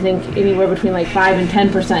 I think, anywhere between like 5 and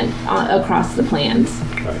 10% across the plans.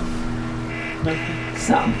 Right.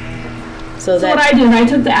 So what I did, I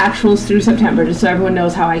took the actuals through September, just so everyone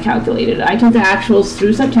knows how I calculated it. I took the actuals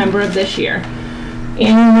through September of this year,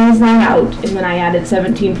 annualized that out, and then I added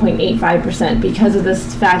 17.85% because of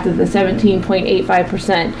this fact that the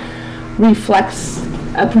 17.85% reflects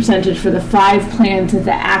a percentage for the 5 plans that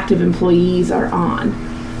the active employees are on,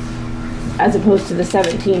 as opposed to the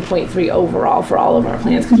 17.3 overall for all of our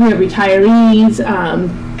plans, because we have retirees,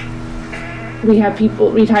 we have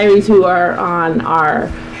retirees who are on our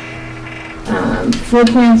full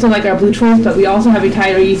plan, so like our Blue Choice, but we also have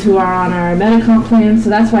retirees who are on our medical plan, so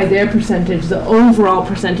that's why their percentage, the overall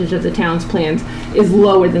percentage of the town's plans, is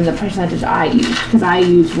lower than the percentage I use, because I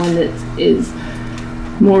use one that is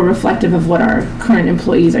more reflective of what our current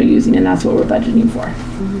employees are using, and that's what we're budgeting for.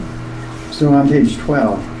 So on page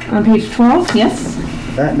 12, On page 12, yes?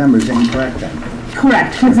 that number's incorrect then.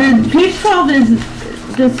 Correct, because page 12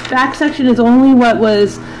 is, this back section is only what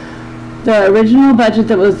was the original budget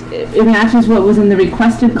that was, it matches what was in the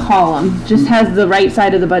requested column, just has the right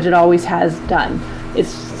side of the budget always has done. It's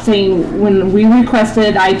saying when we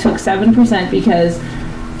requested, I took 7% because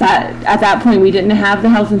that, at that point, we didn't have the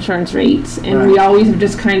health insurance rates, and we always have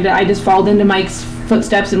just I just followed into Mike's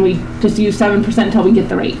footsteps, and we just use 7% until we get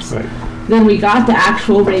the rates. Right. Then we got the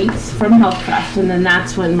actual rates from Health Trust, and then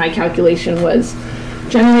that's when my calculation was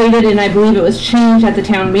generated, and I believe it was changed at the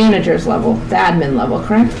town manager's level, the admin level,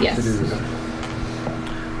 correct? Yes.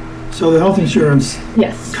 So the health insurance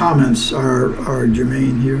Yes. comments are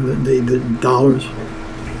germane here, the dollars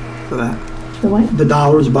for that. The what? The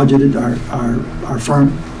dollars budgeted are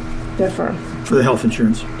firm They're firm. for the health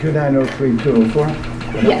insurance. 2903-204?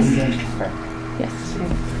 Yes. Okay. Yes.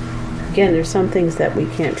 Again, there's some things that we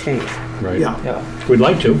can't change. Right. Yeah. We'd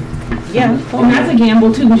like to. Yeah. And that's a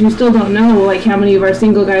gamble too, because you still don't know like how many of our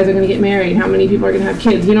single guys are going to get married, how many people are going to have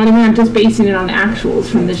kids. You know what I mean? I'm just basing it on actuals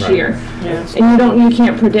from this Right. year. Yeah. And you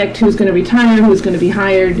can't predict who's going to retire, who's going to be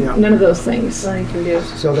hired. Yeah. None of those things. All you can do.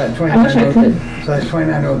 So that I wish I could.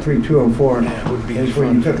 2903-204 is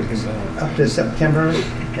where you took up to September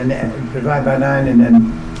and then divide by 9 and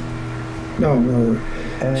then No.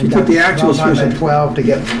 and She then took the actuals multiply by first. 12 to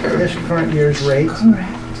get this current year's rate,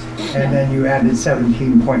 Correct. and then you added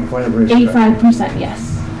 17 point whatever. 85%,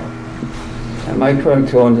 yes. Am I correct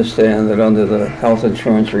to understand that under the health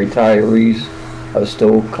insurance, retirees are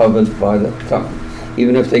still covered by the town?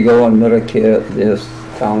 Even if they go on Medicare, this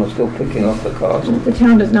town is still picking up the cost? The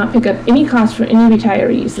town does not pick up any cost for any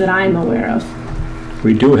retirees that I'm aware of.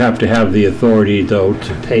 We do have to have the authority, though,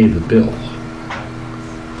 to pay the bill.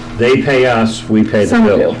 They pay us, we pay the Some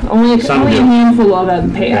bill. do. Only Some a do. handful of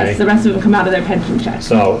them pay Okay. us. The rest of them come out of their pension checks.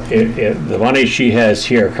 So if the money she has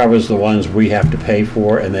here covers the ones we have to pay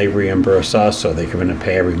for, and they reimburse us, so they come in and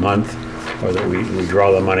pay every month, or that we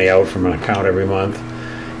draw the money out from an account every month.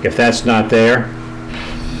 If that's not there,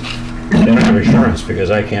 they don't have insurance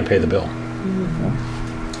because I can't pay the bill.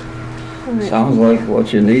 Sounds like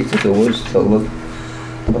what you need to do is to look,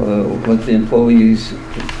 let the employees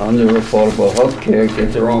under affordable health care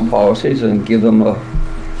get their own policies and give them a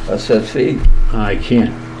set fee. I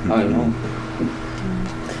can't. I know.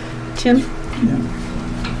 Tim?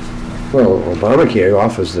 Well, Obamacare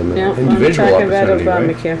offers them Yeah, an individual I'm talking about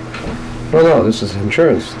opportunity, right? Obamacare. Well, no, this is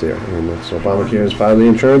insurance, dear. I mean, it's Obamacare is part of the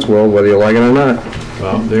insurance world, whether you like it or not.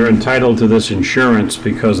 Well, they're entitled to this insurance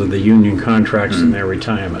because of the union contracts in their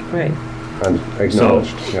retirement. Right.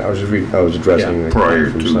 Acknowledged. Yeah, I was addressing Yeah. the Prior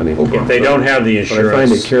from to Sunny. If they don't have the But I find it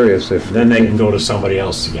insurance, curious if then they can go to somebody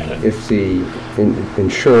else to get it. if the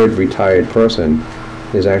insured retired person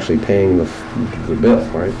is actually paying the bill,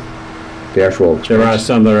 right? The actual There are expense.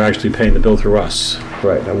 some that are actually paying the bill through us.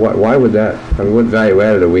 Right. Now, why would that? I mean, what value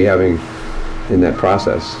added are we having in that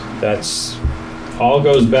process? That's, all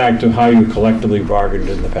goes back to how you collectively bargained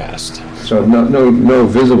in the past. So no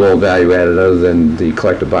visible value added other than the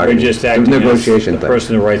collective We're bargaining. just acting as negotiation the thing.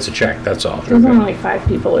 person who writes a check, that's all. There's only like 5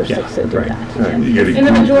 people or 6 Yeah, that do right. that. Right. You get a And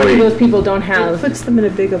the group majority of rate. those people don't It have, puts them in a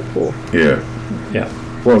bigger pool. Yeah. Yeah.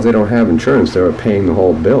 Well, if they don't have insurance, they're paying the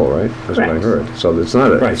whole bill, right? That's what I Correct. heard. So it's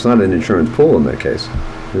not Right. it's not an insurance pool in that case.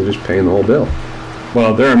 They're just paying the whole bill.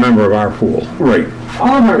 Well, they're a member of our pool. Right. all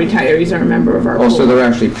of our retirees are a member of our pool. Also, they're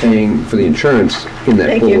actually paying for the insurance in that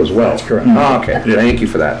Thank pool you. as well. That's correct. Oh, okay. Thank you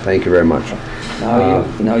for that. Thank you very much.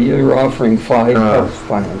 Now you're offering 5 health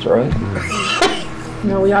plans, right?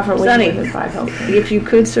 No, we offer way Sunny. more than 5 health plans. If you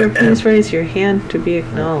could, sir, please raise your hand to be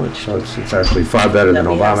acknowledged. So it's actually far better That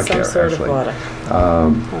than we have some Obamacare, sort of actually. order.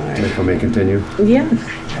 If I may continue. Yeah.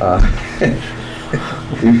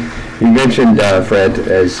 You mentioned, Fred,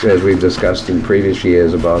 as we've discussed in previous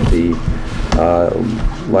years, about the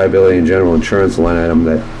liability and general insurance line item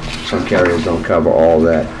that some carriers don't cover all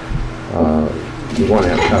that we want to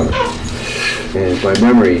have covered. And if my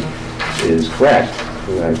memory is correct,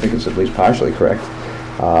 and I think it's at least partially correct,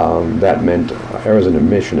 that meant errors and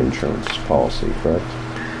omission insurance policy, correct?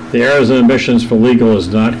 The errors and omissions for legal is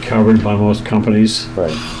not covered by most companies.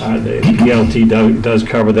 Right. The PLT does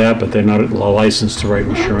cover that, but they're not licensed to write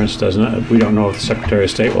insurance, does not. We don't know if the Secretary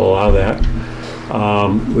of State will allow that.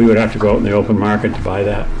 We would have to go out in the open market to buy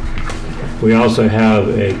that. We also have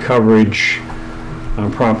a coverage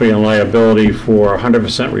on property and liability for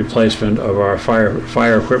 100% replacement of our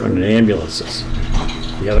fire equipment and ambulances.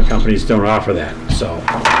 The other companies don't offer that. So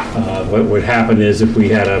what would happen is if we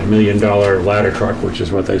had a $1 million ladder truck, which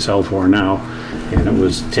is what they sell for now, and it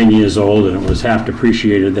was 10 years old and it was half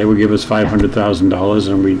depreciated, they would give us $500,000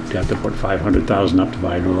 and we'd have to put $500,000 up to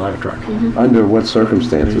buy a new ladder truck. Under what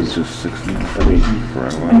circumstances? Just 60.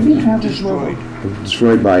 I mean,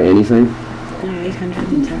 destroyed by anything?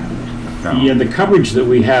 810. Yeah, the coverage that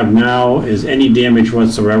we have now is any damage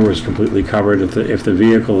whatsoever is completely covered. If the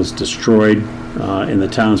vehicle is destroyed in the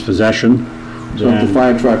town's possession, So if the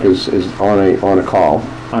fire truck is on a call,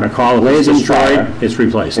 on a call, if it's blazing destroyed, fire, it's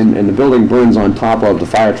replaced. and the building burns on top of the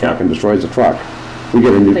fire truck and destroys the truck, we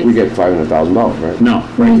get $500,000, right? No,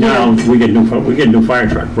 right now, we get new fire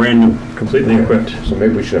truck, brand new, completely equipped. So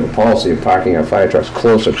maybe we should have a policy of parking our fire trucks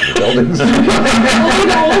closer to the buildings.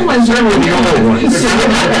 Certainly the old ones.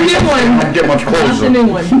 Get much closer.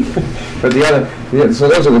 But the other, so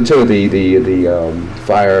those are the two, the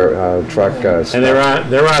fire truck stuff. And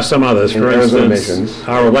there are some others. And For errors and instance, omissions.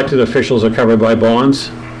 our elected officials are covered by bonds.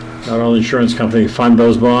 Our own insurance company fund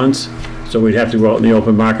those bonds, so we'd have to go out in the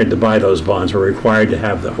open market to buy those bonds. We're required to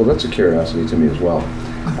have them. Well, that's a curiosity to me as well.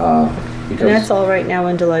 And Because that's all right now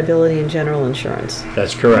under liability and general insurance.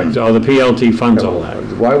 That's correct. All the PLT funds all that.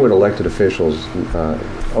 why would elected officials,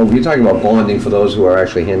 you're talking about bonding for those who are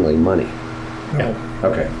actually handling money? Yeah.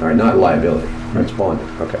 Okay, all right, not liability, it's bonding,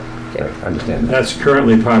 okay. I understand that. That's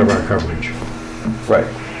currently part of our coverage. Right,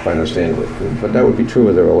 quite understandably. But that would be true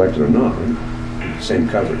whether they're elected or not, right? Same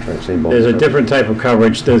coverage, right, same bond. There's a different type of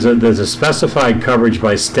coverage. There's a specified coverage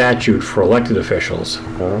by statute for elected officials.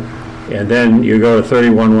 And then you go to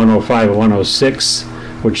 31, 105, and 106,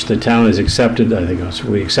 which the town has accepted. I think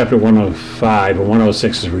we accepted 105, and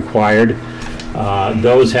 106 is required.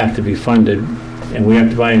 Those have to be funded, and we have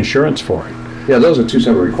to buy insurance for it. Yeah, those are two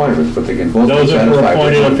separate requirements, but they can both be Those are for satisfied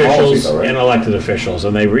with appointed one policy, officials though, right? and elected officials,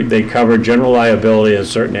 and they cover general liability in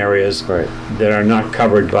certain areas Right. that are not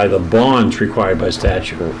covered by the bonds required by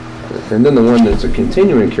statute. And then the one that's a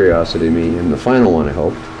continuing curiosity to me, and the final one, I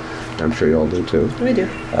hope, I'm sure you all do too, We do.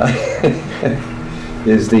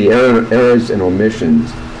 is the errors and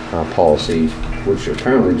omissions policy, which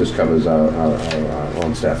apparently just covers our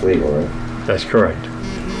on-staff legal, right? That's correct.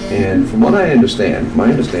 And from what I understand, my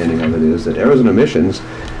understanding of it is that errors and omissions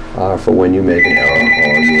are for when you make an error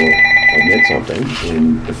or you omit something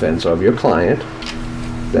in defense of your client,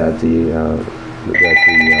 that the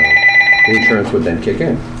insurance would then kick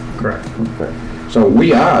in. Correct. Right. So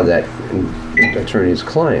we are that attorney's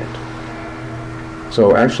client.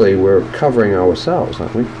 So actually, we're covering ourselves,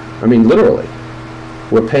 aren't we? I mean, literally.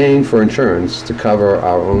 We're paying for insurance to cover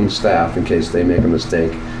our own staff in case they make a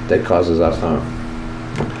mistake that causes us harm.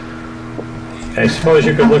 I suppose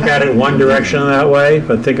you could look at it one direction that way,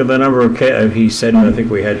 but think of the number of he said, I think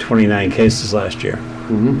we had 29 cases last year.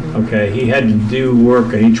 Okay, he had to do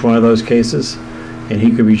work on each one of those cases, and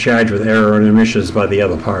he could be charged with error and omissions by the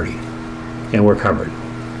other party, and we're covered.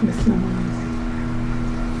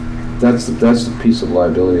 That's the piece of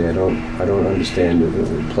liability I don't understand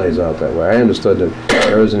it plays out that way. I understood that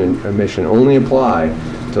errors and omission only apply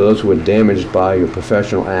to those who are damaged by your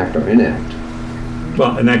professional act or inact.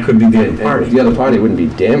 Well, and that could be the other party. The other party wouldn't be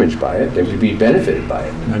damaged by it, they would be benefited by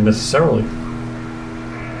it. Not necessarily.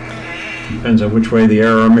 Depends on which way the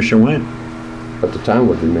error or omission went. But the town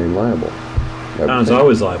would remain liable. Town's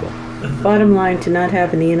always liable. Bottom line, to not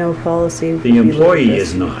have an E&O policy. The employee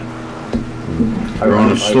is not. You're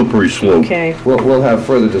on a slippery slope. Okay. We'll have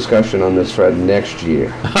further discussion on this thread next year.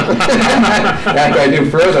 After I do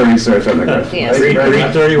further research on the question. Yes.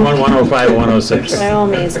 331, 105, 106. By all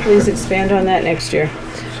means, please expand on that next year.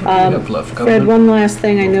 have left, Fred, Governor? one last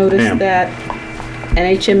thing. I noticed Ma'am. that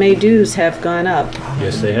NHMA dues have gone up.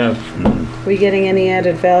 Yes, they have. Are we getting any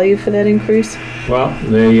added value for that increase? Well,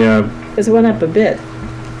 they, Because it went up a bit.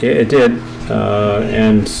 it did,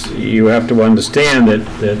 and you have to understand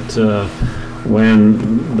that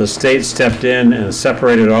when the state stepped in and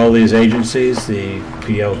separated all these agencies, the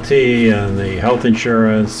PLT and the health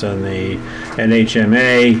insurance and the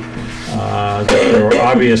NHMA, there were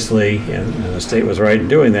obviously, and the state was right in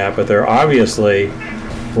doing that, but there obviously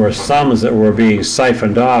were sums that were being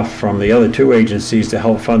siphoned off from the other two agencies to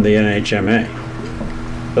help fund the NHMA.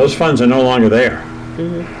 Those funds are no longer there.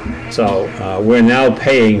 So we're now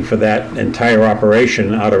paying for that entire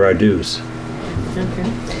operation out of our dues. Okay.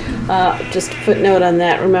 Just a footnote on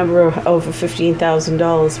that, remember, over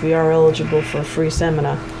 $15,000, we are eligible for a free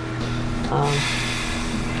seminar.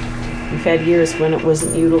 We've had years when it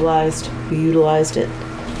wasn't utilized. We utilized it.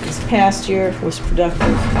 This past year was productive.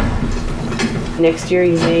 Next year,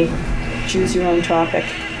 you may choose your own topic.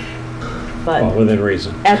 But Well, within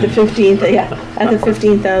reason. at the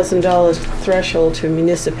 $15,000 threshold to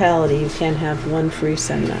municipality, you can have one free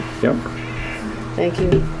seminar. Yep. Thank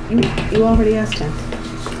you. You already asked him.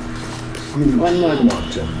 One more.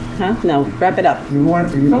 Huh? No, wrap it up. You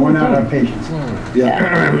want out our patience.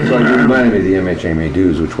 Yeah. So you reminded me of the MHMA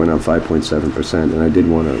dues, which went up 5.7%, and I did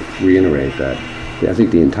want to reiterate that. I think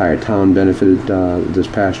the entire town benefited this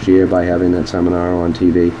past year by having that seminar on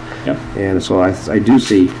TV. Yep. And so I do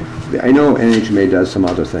see, I know NHMA does some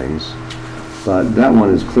other things, but that one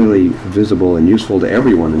is clearly visible and useful to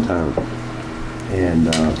everyone in town. And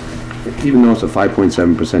even though it's a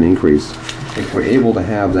 5.7% increase, if we're able to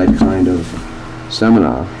have that kind of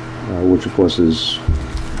seminar, which of course is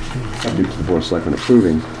subject to the Board of Selectmen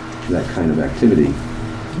approving that kind of activity,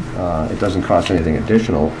 it doesn't cost anything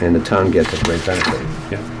additional, and the town gets a great benefit.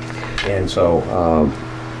 Yeah. And so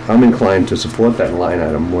I'm inclined to support that line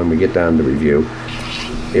item when we get down to review,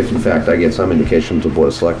 if in fact I get some indication from the Board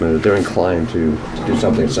of Selectmen that they're inclined to do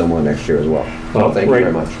something similar next year as well. Well, thank you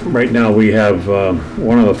very much. Right now, we have,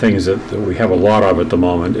 one of the things that we have a lot of at the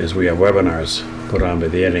moment is we have webinars put on by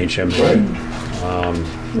the NHMA.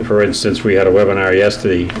 For instance, we had a webinar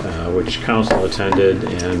yesterday, which council attended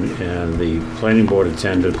and the planning board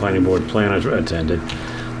attended, planning board planners attended,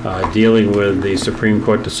 dealing with the Supreme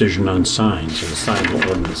Court decision on signs and sign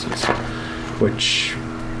ordinances, which,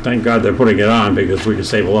 thank God they're putting it on because we can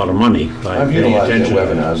save a lot of money by I've paying utilized attention. their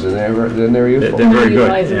webinars, and they're useful. They're very good,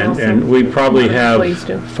 Utilize them also. and we probably Employees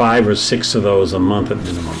do. have 5 or 6 of those a month at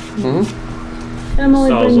minimum. And I'm only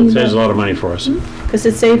So bringing it saves a that lot of money for us. because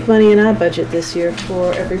it saved money in our budget this year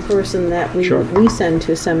for every person that we Sure. send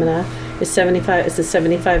to a seminar. It's a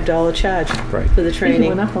 $75 charge Right. for the I think it training.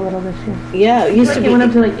 went up a little this year. Yeah, it used to It went up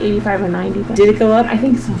be. to like 85 or 90. But Did it go up? I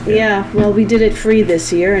think so. Yeah, well, we did it free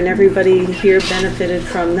this year, and everybody here benefited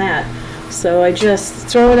from that. So I just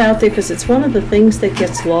throw it out there because it's one of the things that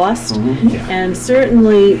gets lost. And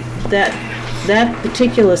certainly that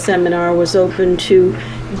particular seminar was open to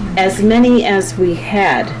as many as we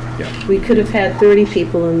had. Yeah. We could have had 30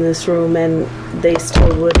 people in this room, and it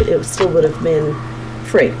still would have been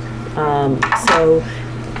free. So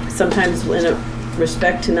sometimes in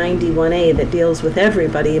respect to 91A that deals with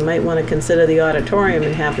everybody, you might want to consider the auditorium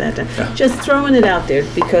and have that done. Just throwing it out there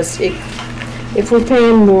because if we're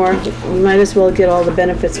paying more, we might as well get all the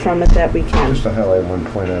benefits from it that we can. Just to highlight one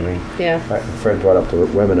point, I mean, Yeah. Fred brought up the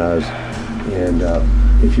webinars, and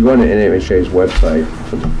if you go on the NHA's website,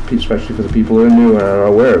 especially for the people who are new and aren't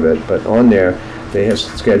aware of it, but on there, they have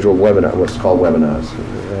scheduled webinar, what's called webinars,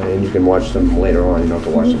 and you can watch them later on. You don't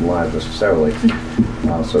have to watch them live necessarily.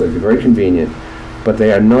 So they're very convenient, but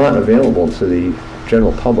they are not available to the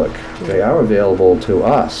general public. They are available to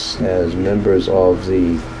us as members of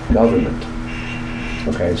the government.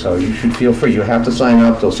 Okay, so you should feel free. You have to sign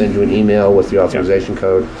up. They'll send you an email with the authorization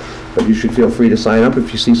code, but you should feel free to sign up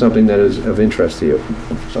if you see something that is of interest to you.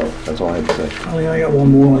 So that's all I have to say. I got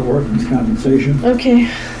one more on workers' compensation. Okay.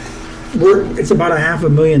 It's about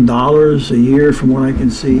 $500,000 a year from what I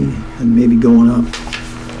can see, and maybe going up.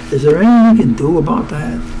 Is there anything you can do about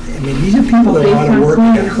that? I mean, these are people that are out of work,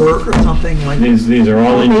 get hurt or something like that. These are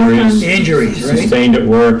all injuries. Injuries, right? Sustained at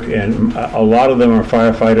work, and a lot of them are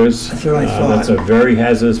firefighters. That's what I thought. That's a very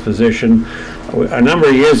hazardous position. A number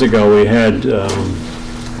of years ago, we had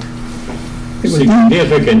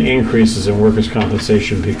significant increases in workers'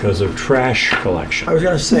 compensation because of trash collection. I was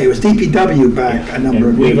going to say, it was DPW back a number And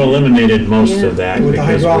of we've years. eliminated most of that. With the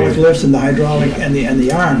because hydraulic we've- lifts and the hydraulic and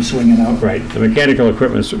the arm swinging out. Right, the mechanical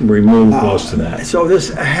equipment's removed most of that. So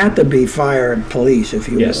this had to be fire and police, if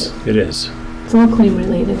you will. Yes, it is. It's all claim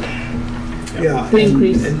related. Yeah. The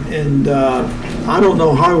increase. And I don't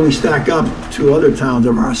know how we stack up to other towns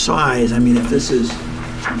of our size. I mean, if this is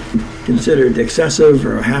considered excessive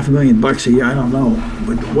or $500,000 a year, I don't know.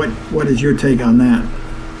 But what is your take on that?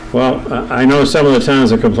 Well, I know some of the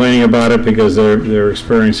towns are complaining about it because they're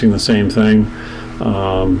experiencing the same thing.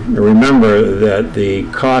 Remember that the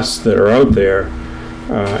costs that are out there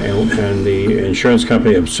and the insurance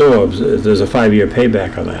company absorbs, there's a 5-year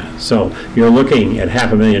payback on that. So you're looking at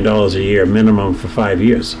 $500,000 a year minimum for 5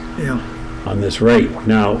 years Yeah. on this rate.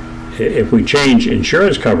 Now, if we change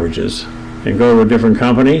insurance coverages and go to a different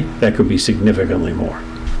company, that could be significantly more.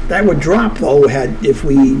 That would drop, though, if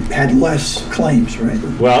we had less claims, right?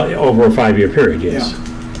 Well, over a 5-year period, yes.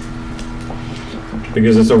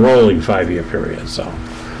 Because it's a rolling 5-year period, so.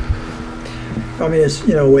 I mean, it's,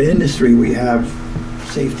 you know, in industry, we have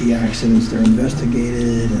safety accidents, they're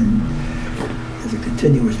investigated, and there's a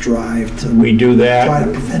continuous drive to We do that. try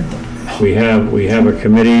to prevent them. We have a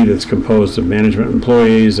committee that's composed of management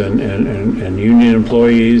employees and union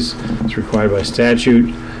employees. It's required by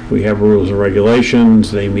statute. We have rules and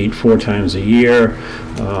regulations. They meet 4 times a year.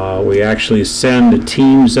 We actually send the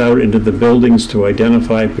teams out into the buildings to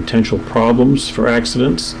identify potential problems for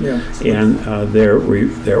accidents. Yeah. And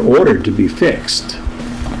they're ordered to be fixed.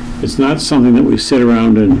 It's not something that we sit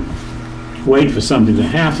around and wait for something to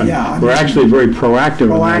happen. Yeah, I We're mean- actually very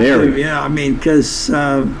proactive in that area. Yeah, I mean, because,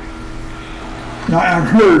 I've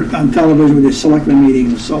heard on television with the selectmen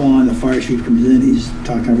meetings and so on, the fire chief comes in, he's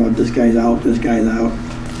talking about this guy's out, 2,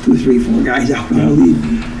 3, 4 guys out on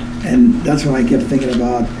leave. And that's when I kept thinking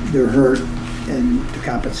about their hurt and the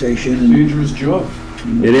compensation. And Dangerous job.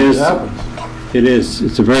 It is. happens. It is.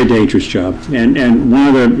 It's a very dangerous job. And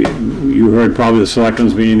one of the, you heard probably the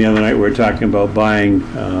selectmen's meeting the other night, we were talking about buying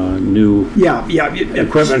new yeah.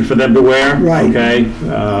 equipment for them to wear. Right. Okay?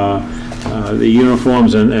 The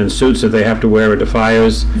uniforms and suits that they have to wear at the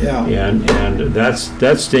fires. Yeah. And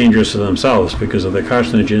that's dangerous to themselves because of the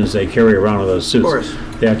carcinogens they carry around with those suits. Of course.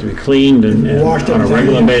 They have to be cleaned and Washed on a everything.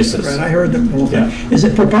 regular basis. Right, I heard the whole thing. Yeah. Is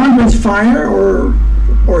it preponderance fire or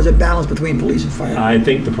is it balanced between police and fire? I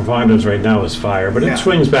think the preponderance right now is fire, but Yeah. it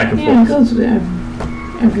swings back and Yeah, it forth. goes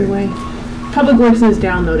every way. Public Works is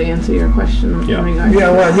down though, to answer your question Yeah. in regards.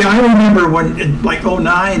 Yeah, well, yeah, I remember when, in like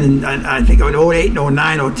 '09 and I think in '08 and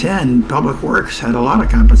 '09, '10, Public Works had a lot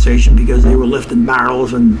of compensation because they were lifting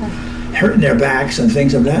barrels and hurting their backs and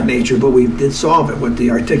things of that nature, but we did solve it with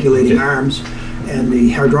the articulating arms and the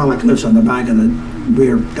hydraulic lifts on the back of the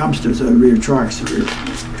rear dumpsters, the rear trucks, the rear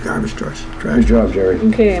garbage trucks. Good job, Jerry.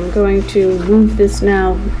 Okay, I'm going to move this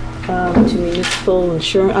now to municipal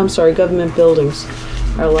insurance, I'm sorry, government buildings.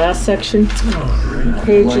 Our last section,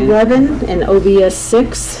 page 11 and OBS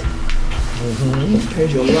 6.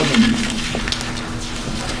 Page 11.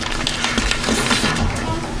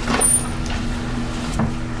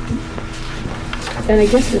 And I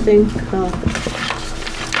guess the thing, I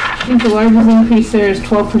think the largest increase there is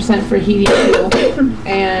 12% for heating fuel,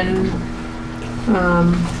 and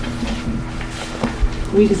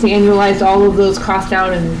we just annualized all of those costs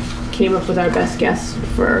out and came up with our best guess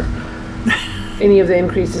for any of the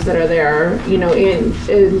increases that are there. You know, in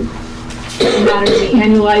a matter of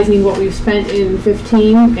annualizing what we've spent in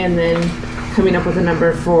 15 and then coming up with a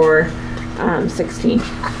number for 16.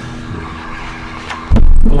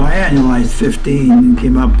 Well, I annualized 15 and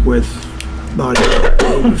came up with about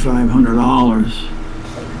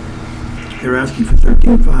 $8,500. They're asking for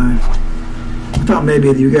 $13,500. I thought maybe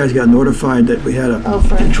you guys got notified that we had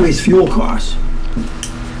for increased fuel costs.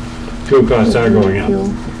 Fuel costs are going up.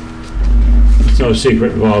 There's no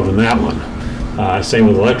secret involved in that one. Same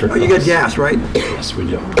with electric Oh, you costs. got gas, right? Yes, we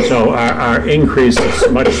do. So our increase is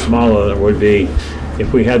much smaller than it would be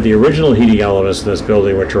if we had the original heating elements in this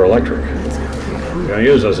building, which are electric. We don't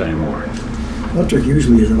use those anymore. Electric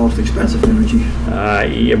usually is the most expensive energy.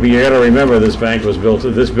 Yeah, but you gotta remember, this building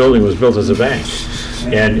was built as a bank.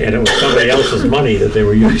 And it was somebody else's money that they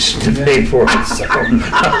were using to pay for it, so.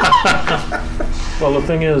 Well, the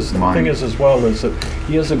thing is as well is that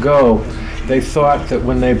years ago, they thought that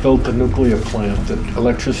when they built the nuclear plant, that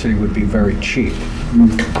electricity would be very cheap.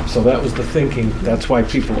 So that was the thinking. That's why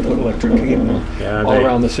people put electric heating Yeah, all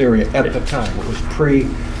around this area at the time. It was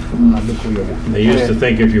pre-nuclear. They used to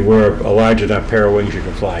think if you were a large enough pair of wings, you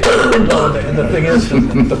could fly. And the thing is,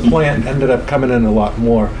 the plant ended up coming in a lot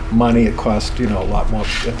more money. It cost, a lot more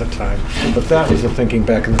at the time. But that was the thinking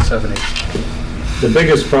back in the 70s. The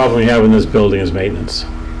biggest problem we have in this building is maintenance.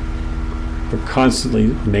 We're constantly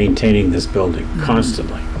maintaining this building,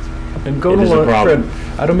 constantly. And go It to is a problem.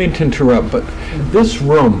 Fred, I don't mean to interrupt, but this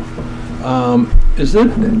room, is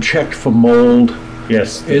it checked for mold?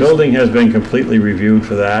 Yes, the building has been completely reviewed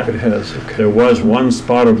for that. It has, okay. There was one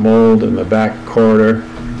spot of mold in the back corridor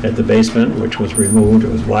at the basement, which was removed. It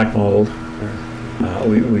was black mold.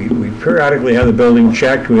 We periodically have the building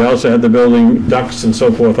checked. We also had the building ducts and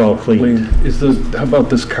so forth all cleaned. How about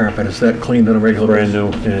this carpet? Is that cleaned on a regular Brand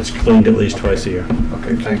basis? new, and it's cleaned at least twice a year.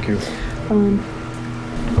 Okay, thank you.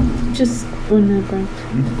 just 1 minute, Brian.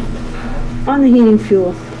 On the heating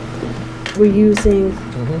fuel, we're using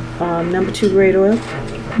number 2 grade oil.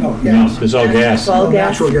 No, No, gas. it's all gas. All No,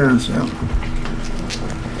 gas. natural gas, yeah.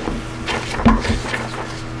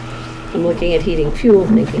 I'm looking at heating fuel,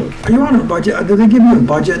 thinking, Are you on a budget? Do they give you a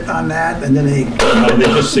budget on that and then they They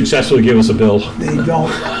just successfully give us a bill. don't,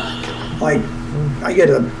 like, I get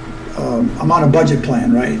I'm on a budget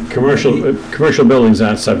plan, right? Commercial buildings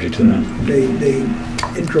aren't subject to that. They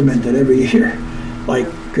increment it every year. like,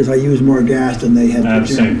 because I use more gas than they had.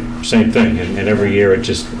 Same thing, and every year it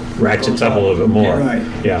just ratchets up a little bit more. Right.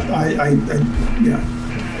 Yeah.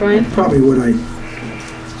 Yeah. Brian? Probably what I,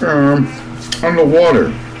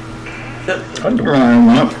 Underwater.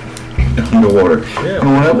 Underwater. It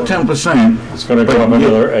went up 10%. It's gonna go up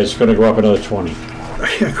another 20.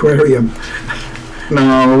 aquarium.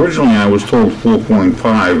 No, originally I was told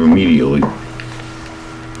 4.5 immediately.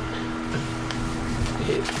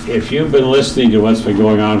 If you've been listening to what's been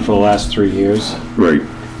going on for the last 3 years, Right.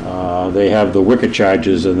 they have the wicket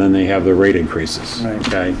charges and then they have the rate increases, Right.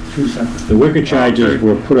 okay? Two separate. The wicket charges Okay.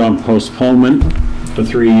 were put on postponement for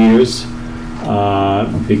 3 years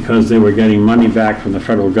because they were getting money back from the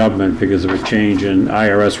federal government because of a change in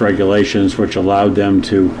IRS regulations which allowed them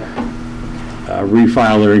to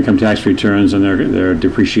refile their income tax returns and their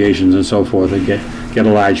depreciations and so forth and get a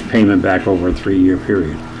large payment back over a 3-year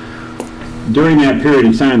period. During that period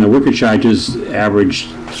of time, the wicket charges averaged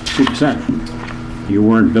 2%. You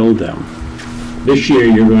weren't billed them. This year,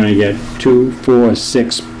 you're going to get 2, 4,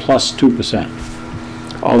 6, plus 2%,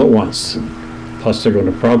 all at once. Plus, they're going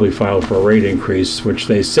to probably file for a rate increase, which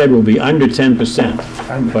they said will be under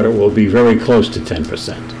 10%, but it will be very close to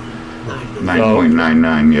 10%.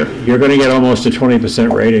 9.99, yeah. You're going to get almost a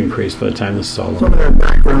 20% rate increase by the time this is all Some over. of that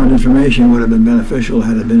background information would have been beneficial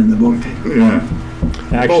had it been in the book. Yeah.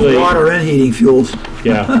 Actually, Both water and heating fuels.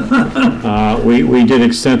 yeah. We did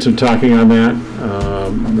extensive talking on that.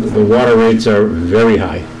 The water rates are very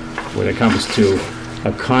high when it comes to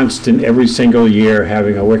a constant, every single year,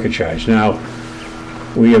 having a wicket charge. Now,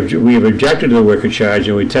 we have objected to the wicket charge,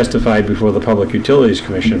 and we testified before the Public Utilities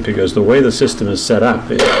Commission, because the way the system is set up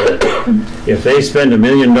is that if they spend $1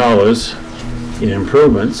 million in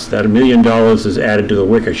improvements, that $1 million is added to the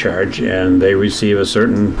wicket charge, and they receive a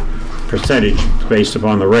certain percentage based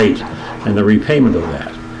upon the rate and the repayment of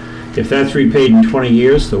that. If that's repaid in 20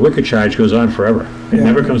 years, the wicket charge goes on forever. It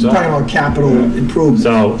never comes off. Talking about capital improvement.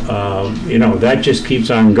 So, that just keeps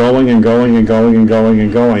on going and going and going and going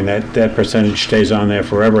and going. That percentage stays on there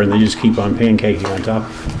forever, and they just keep on pancaking on top.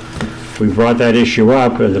 We brought that issue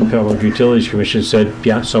up, and the Public Utilities Commission said,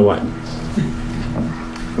 yeah, so what?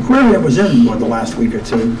 Aquarium was in, the last week or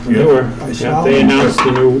two. They were. I saw They them. announced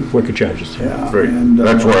the new wicket charges. Yeah, Right. and,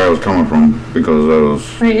 That's where I was coming from, because I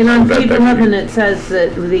was... Right, and on that page type of- 11, it says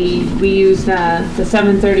that we used the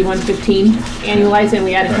 731.15 annualized and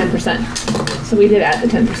we added 10%. So we did add the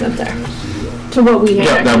 10% there to what we had.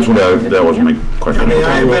 Yeah, that's what that was my question.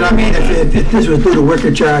 If this was due to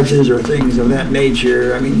wicker charges or things of that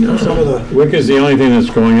nature, some of the, WIC is the only thing that's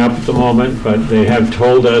going up at the moment, but they have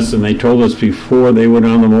told us, and they told us before they went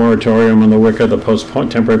on the moratorium on the WICA, the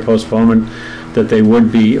temporary postponement, that they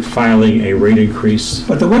would be filing a rate increase.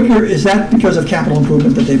 but the wicker, is that because of capital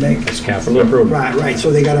improvement that they make? It's capital improvement. Right, so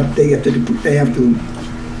they have to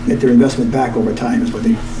get their investment back over time is what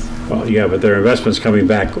they, Well, yeah, but their investment's coming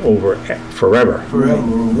back over forever.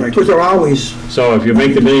 right, because they're always, So if you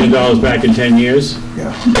make the $1 million back in 10 years, yeah.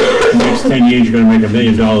 the next 10 years, you're gonna make $1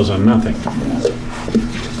 million on nothing.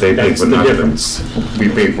 They pay That's for the nothing. difference. We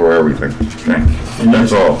pay for everything.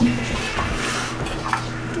 That's all.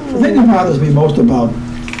 The thing that bothers me most about,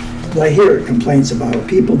 I hear complaints about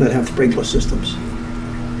people that have sprinkler systems.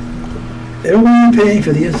 They don't mind paying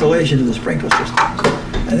for the installation of the sprinkler system.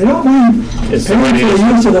 And they don't mind It's the paying for the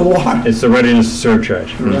use of the water. It's the readiness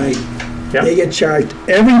surcharge. Right. Yep. They get charged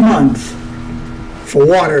every month for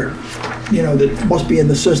water, that must be in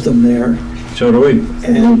the system there. So do we.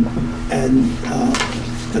 And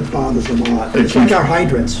that bothers them a lot. It's like our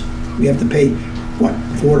hydrants. We have to pay, what,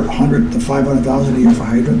 $400,000 to $500,000 a year for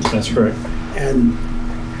hydrants? That's correct. And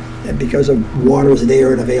because of water is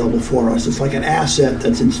there and available for us, it's like an asset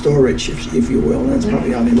that's in storage, if you will. That's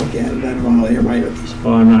probably how they look at it. I don't know how they write with these.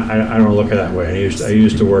 Well, I don't look at it that way. I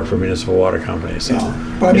used to work for municipal water companies. So,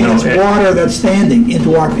 But it's water that's standing into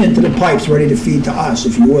the pipes, ready to feed to us,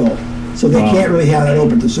 if you will. So they can't really have that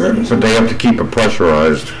open to service. But they have to keep it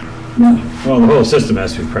pressurized. Well, the whole system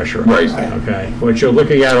has to be pressurized. Right. Okay. What you're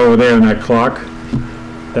looking at over there in that clock,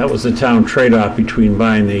 that was the town trade-off between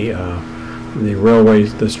buying the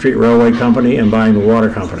street railway company and buying the water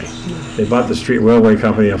company. They bought the street railway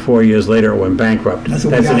company, and 4 years later it went bankrupt. That's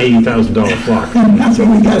an $80,000 clock. That's what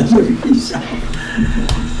we got to do.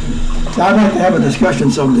 So I'd like to have a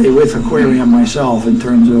discussion someday with Aquarium myself in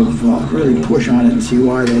terms of really push on it and see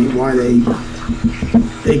why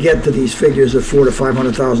they get to these figures of $400,000 to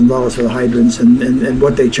 $500,000 for the hydrants and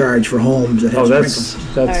what they charge for homes that have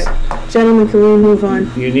sprinklers. All right, gentlemen, can we move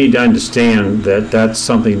on? You need to understand that that's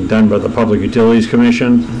something done by the Public Utilities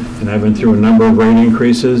Commission, and I've been through a number of rate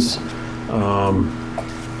increases.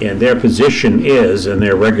 And their position is, and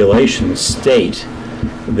their regulations state,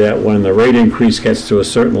 that when the rate increase gets to a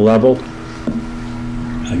certain level,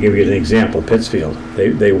 I'll give you an example, Pittsfield.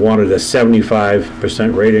 They wanted a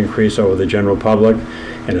 75% rate increase over the general public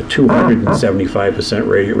and a 275%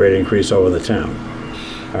 rate increase over the town.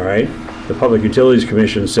 All right? The Public Utilities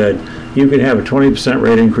Commission said, you can have a 20%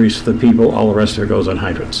 rate increase for the people, all the rest of it goes on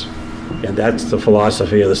hydrants. And that's the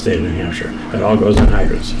philosophy of the state of New Hampshire. It all goes on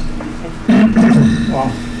hydrants.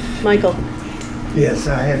 Michael? Yes,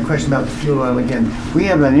 I had a question about the fuel oil again. We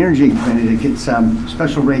have an energy committee that gets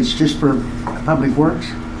special rates just for public works,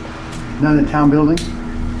 none in town buildings.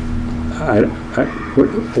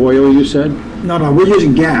 What oil you said? No, we're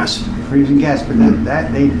using gas. We're using gas, but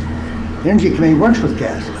the energy committee works with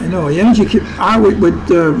gas. I know, the energy,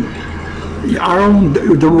 our own,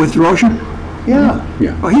 with Russia? Yeah.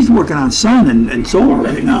 Oh, he's working on sun and solar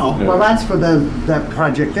right now. Well, that's for that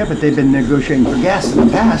project there, but they've been negotiating for gas in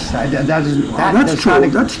the past.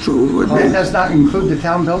 That's true. That does not include the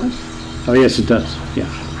town buildings? Oh, yes, it does, yeah.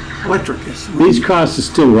 Electric. These costs are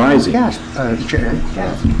still rising, Gas.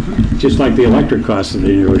 just like the electric costs that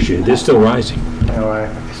they negotiated. They're still rising.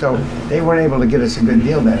 So they weren't able to get us a good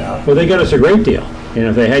deal then out. Well, they got us a great deal. And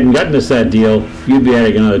if they hadn't gotten us that deal, you'd be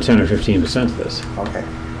adding another 10 or 15% to this. Okay.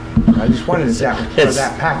 I just wanted to say for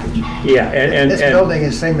that package. Yeah, and This building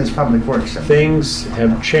is same as Public Works. things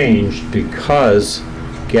have changed because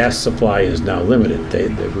gas supply is now limited.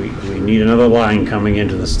 We need another line coming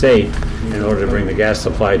into the state in order to bring the gas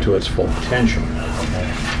supply to its full potential.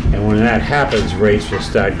 And when that happens, rates will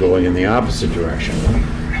start going in the opposite direction.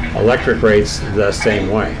 Electric rates the same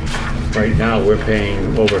way. Right now, we're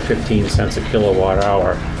paying over 15 cents a kilowatt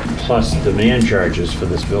hour plus demand charges for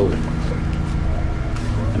this building.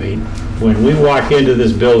 I mean, when we walk into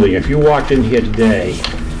this building, if you walked in here today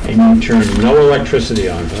and you turned no electricity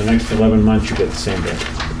on for the next 11 months, you get the same bill.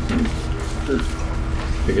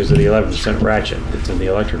 Because of the 11% ratchet that's in the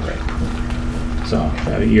electric rate. So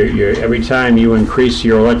every time you increase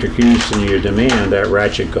your electric use and your demand, that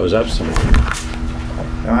ratchet goes up some more.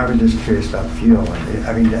 No, I was just curious about fuel.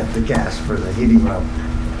 I mean, the gas for the heating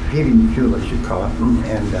fuel, as you call it.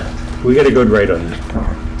 And we get a good rate on that.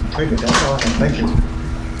 Very good. That's all. Thank you.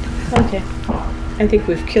 Okay. I think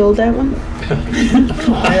we've killed that one.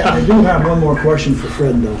 I do have one more question for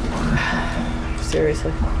Fred, though.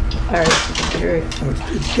 Seriously. All right. Sure.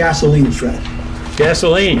 It's gasoline, Fred.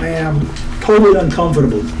 Gasoline. I am totally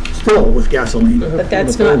uncomfortable still with gasoline. But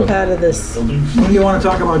that's not part of this. When do you want to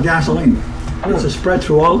talk about gasoline? It's a spread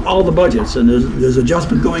through all the budgets, and there's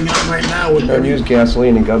adjustment going on right now with. Don't use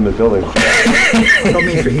gasoline in government buildings. I don't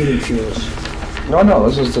mean for heating fuels. No,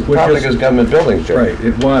 this is the topic is government buildings, Jim. Right,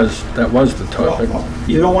 that was the topic.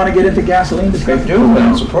 You don't want to get into gasoline discussion? They do,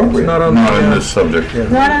 but it's appropriate. Not on this subject.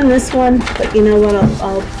 Not on this one, but you know what,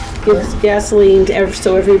 I'll give gasoline to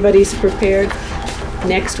so everybody's prepared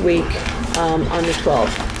next week on the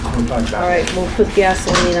 12th. All right, we'll put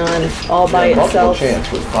gasoline on all by Multiple itself.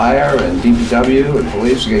 chance with fire and DPW and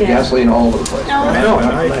police to get Yeah. gasoline all over the place. No, I know,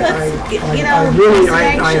 I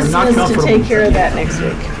am not anxious comfortable. to take care of that next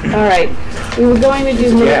week. All right, we were going to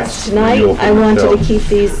do minutes tonight. I wanted to keep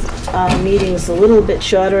these meetings a little bit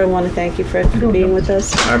shorter. I want to thank you, Fred, for being with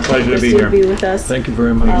us. Our pleasure to be Christy here. be with us. Thank you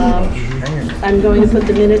very much. I'm going to put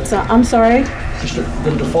the minutes on, I'm sorry?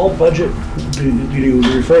 The default budget, you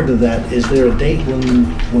referred to that, is there a date when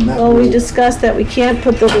that Well, we will? discussed that we can't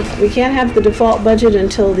have the default budget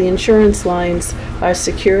until the insurance lines are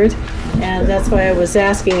secured. And that's why I was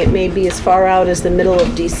asking, it may be as far out as the middle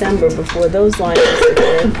of December before those lines are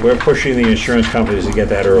secured. We're pushing the insurance companies to get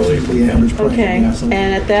that early if we The can. average price of Okay, gasoline.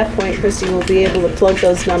 and at that point, Christie will be able to plug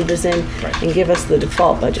those numbers in and give us the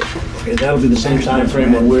default budget. Okay, that'll be the same time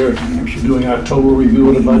frame when we're doing our total review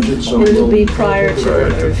of the budget, so It'll we'll. be prior to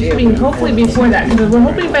the I review. mean, hopefully before that, because we're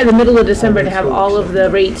hoping by the middle of December to have all of the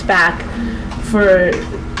rates back for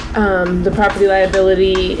the property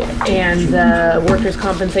liability and the workers'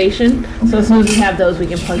 compensation. So as soon as we have those, we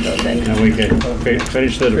can plug those in. And we can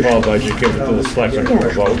finish the default budget, give it to the selectmen for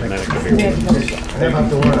a vote, and then it can be reviewed. How about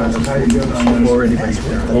the one on how you doing on Or anybody's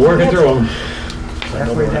there. We're working through them.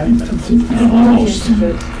 halfway done? Almost.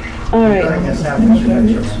 All I right, guess that was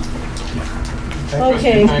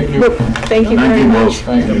okay. Look, thank you very much.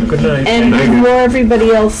 Good night. And before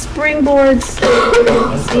everybody else springboards,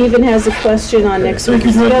 Stephen has a question on next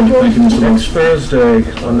week's schedule. Next Thursday,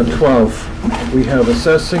 on the 12th, we have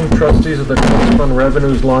assessing trustees of the trust fund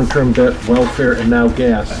revenues, long-term debt, welfare, and now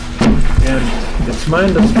gas. And it's my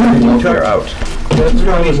understanding. Welfare out. That's what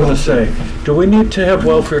I was going to say. Do we need to have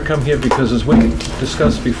welfare come here? Because as we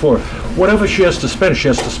discussed before, whatever she has to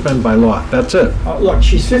spend by law. That's it. Look,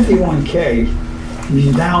 she's 51K. I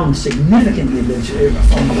mean, down significantly, but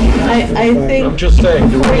I think. I'm just saying,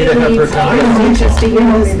 do we need to have her come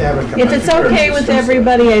in? If it's okay with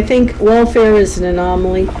everybody, I think welfare is an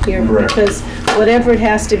anomaly here, because whatever it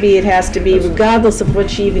has to be, regardless of what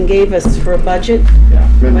she even gave us for a budget.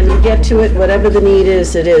 When you get to it, whatever the need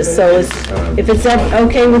is, it is. So if it's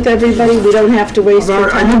okay with everybody, we don't have to waste our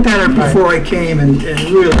I time. looked at it before I came, and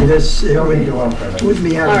really, this, it wouldn't be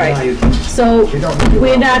All added right, value. so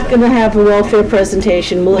we're not going to have a welfare presentation.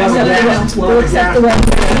 We'll accept the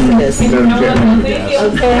welfare as it is.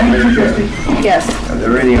 Okay? Yes. Are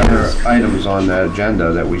there any other items on that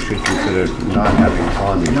agenda that we should consider not having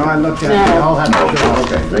on the? No, I looked at it, No. they all have to go.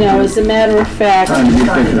 Okay, thank No, you. as a matter of fact,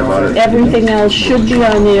 Thinking about it. everything else should be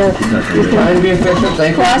on there. Trying to be efficient,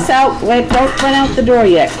 thank you. Cross out, wait, don't run out the door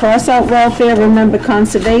yet. Cross out welfare, remember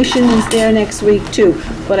conservation is there next week too.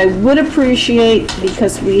 But I would appreciate,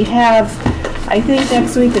 because we have, I think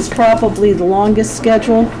next week is probably the longest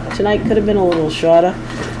schedule. Tonight could have been a little shorter.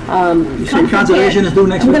 You say conservation is due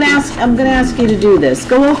next week? I'm gonna ask you to do this.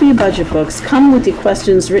 Go over your budget books, come with your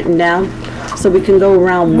questions written down, so we can go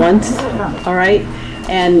around once, all right?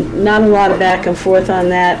 And not a lot of back and forth on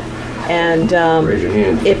that. And Raise your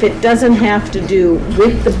hand. if it doesn't have to do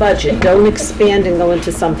with the budget, don't expand and go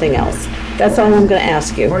into something else. That's all I'm gonna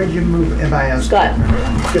ask you. Where did you move, if I asked? Scott,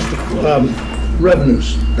 Just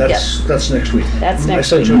revenues, that's next week. That's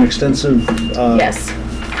next I sent you week. an extensive yes.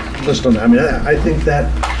 list on that. I mean, I think that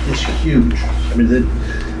is huge. I mean,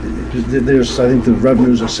 there's, I think the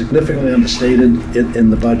revenues are significantly understated in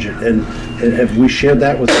the budget. And have we shared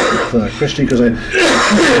that with Christie? Because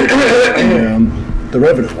the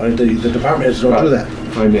revenue, right? The department heads don't do that.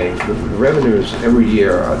 If I may, the revenues every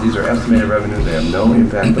year, these are estimated revenues, they have no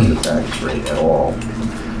impact on the tax rate at all.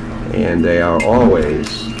 And they are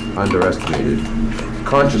always underestimated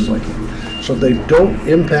consciously. So they don't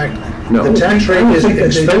impact, No. the tax rate is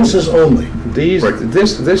expenses only.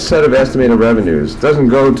 This set of estimated revenues doesn't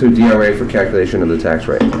go to DRA for calculation of the tax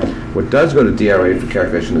rate. What does go to DRA for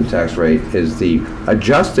calculation of the tax rate is the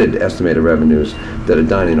adjusted estimated revenues that are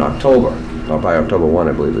done in October, or by October 1,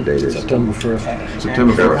 I believe the date is. September 1st.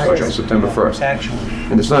 September 1st, okay, September 1st. Actual.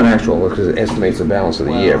 And it's not actual because it estimates the balance of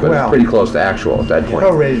the year, but it's Well, pretty close to actual at that point.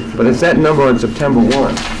 prorated. But it's that number on September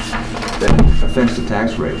 1 that affects the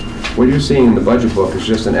tax rate. What you're seeing in the budget book is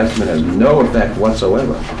just an estimate, has no effect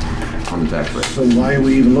whatsoever on the tax rate. So why are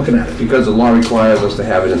we even looking at it? Because the law requires us to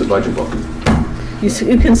have it in the budget book. You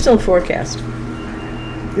can still forecast.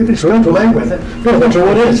 You can still play with it. No, that's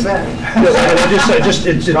what it is. That.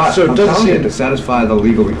 So it doesn't seem, to satisfy the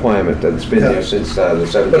legal requirement that's been there since the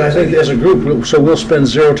 17th. but I think as a group, we'll spend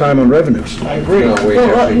zero time on revenues. I agree.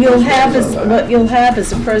 What you'll have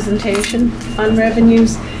is a presentation on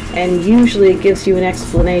revenues, and usually it gives you an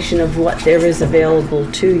explanation of what there is available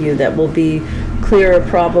to you that will be clearer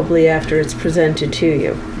probably after it's presented to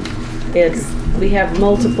you. We have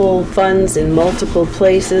multiple funds in multiple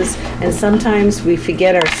places, and sometimes we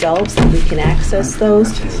forget ourselves that we can access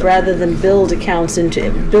those rather than build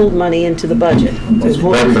money into the budget. That's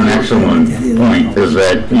an excellent point, is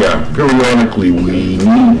that, periodically we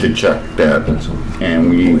need to check that, and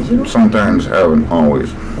we sometimes haven't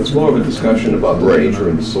always. It's more of a discussion about the nature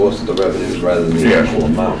and the source of the revenues rather than the Yeah. actual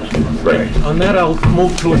amount. Right. On that, I'll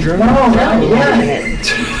move to adjourn.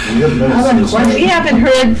 We haven't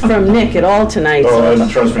heard from Nick at all tonight, so-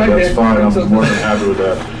 Trust me, that's fine, I'm more than happy with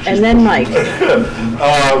that. and then Mike.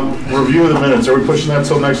 Review of the minutes, are we pushing that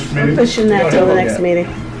till next meeting? Pushing that till the next meeting.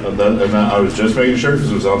 I was just making sure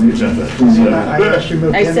because it was on the agenda. I asked you to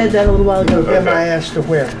move. I said that a little while ago. MIS to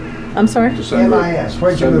where? I'm sorry? MIS,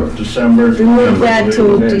 where'd you move? December. We moved that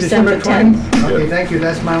to December 10th. Okay, thank you,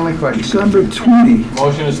 that's my only question. December 20.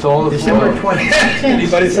 Motion is to hold the December 20.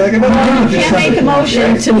 Anybody second it? Can't make a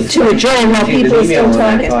motion to adjourn while people are still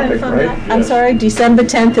talking. I'm sorry, December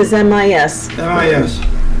 10th is MIS. MIS.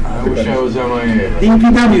 I wish I was MIA.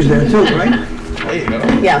 DPW's there too, right?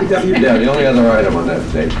 Yeah. DPW. Yeah, the only other item on that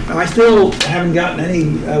tape. I still haven't gotten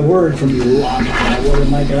any word from you on whether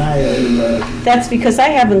Mike and I That's because I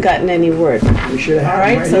haven't gotten any word. we should have. All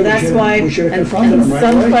right, so that's why, We should have and confronted him right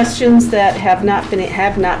some away. questions that have not been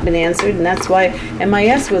answered, and that's why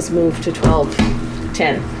MIS was moved to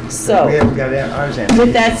 12:10. We So, haven't got ours in.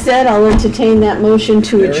 with that said, I'll entertain that motion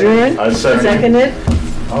to adjourn. I second. Seconded.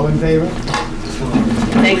 All in favor?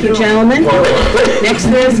 Thank you, gentlemen. Next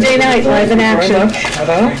Thursday night, live in action.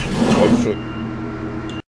 Very much.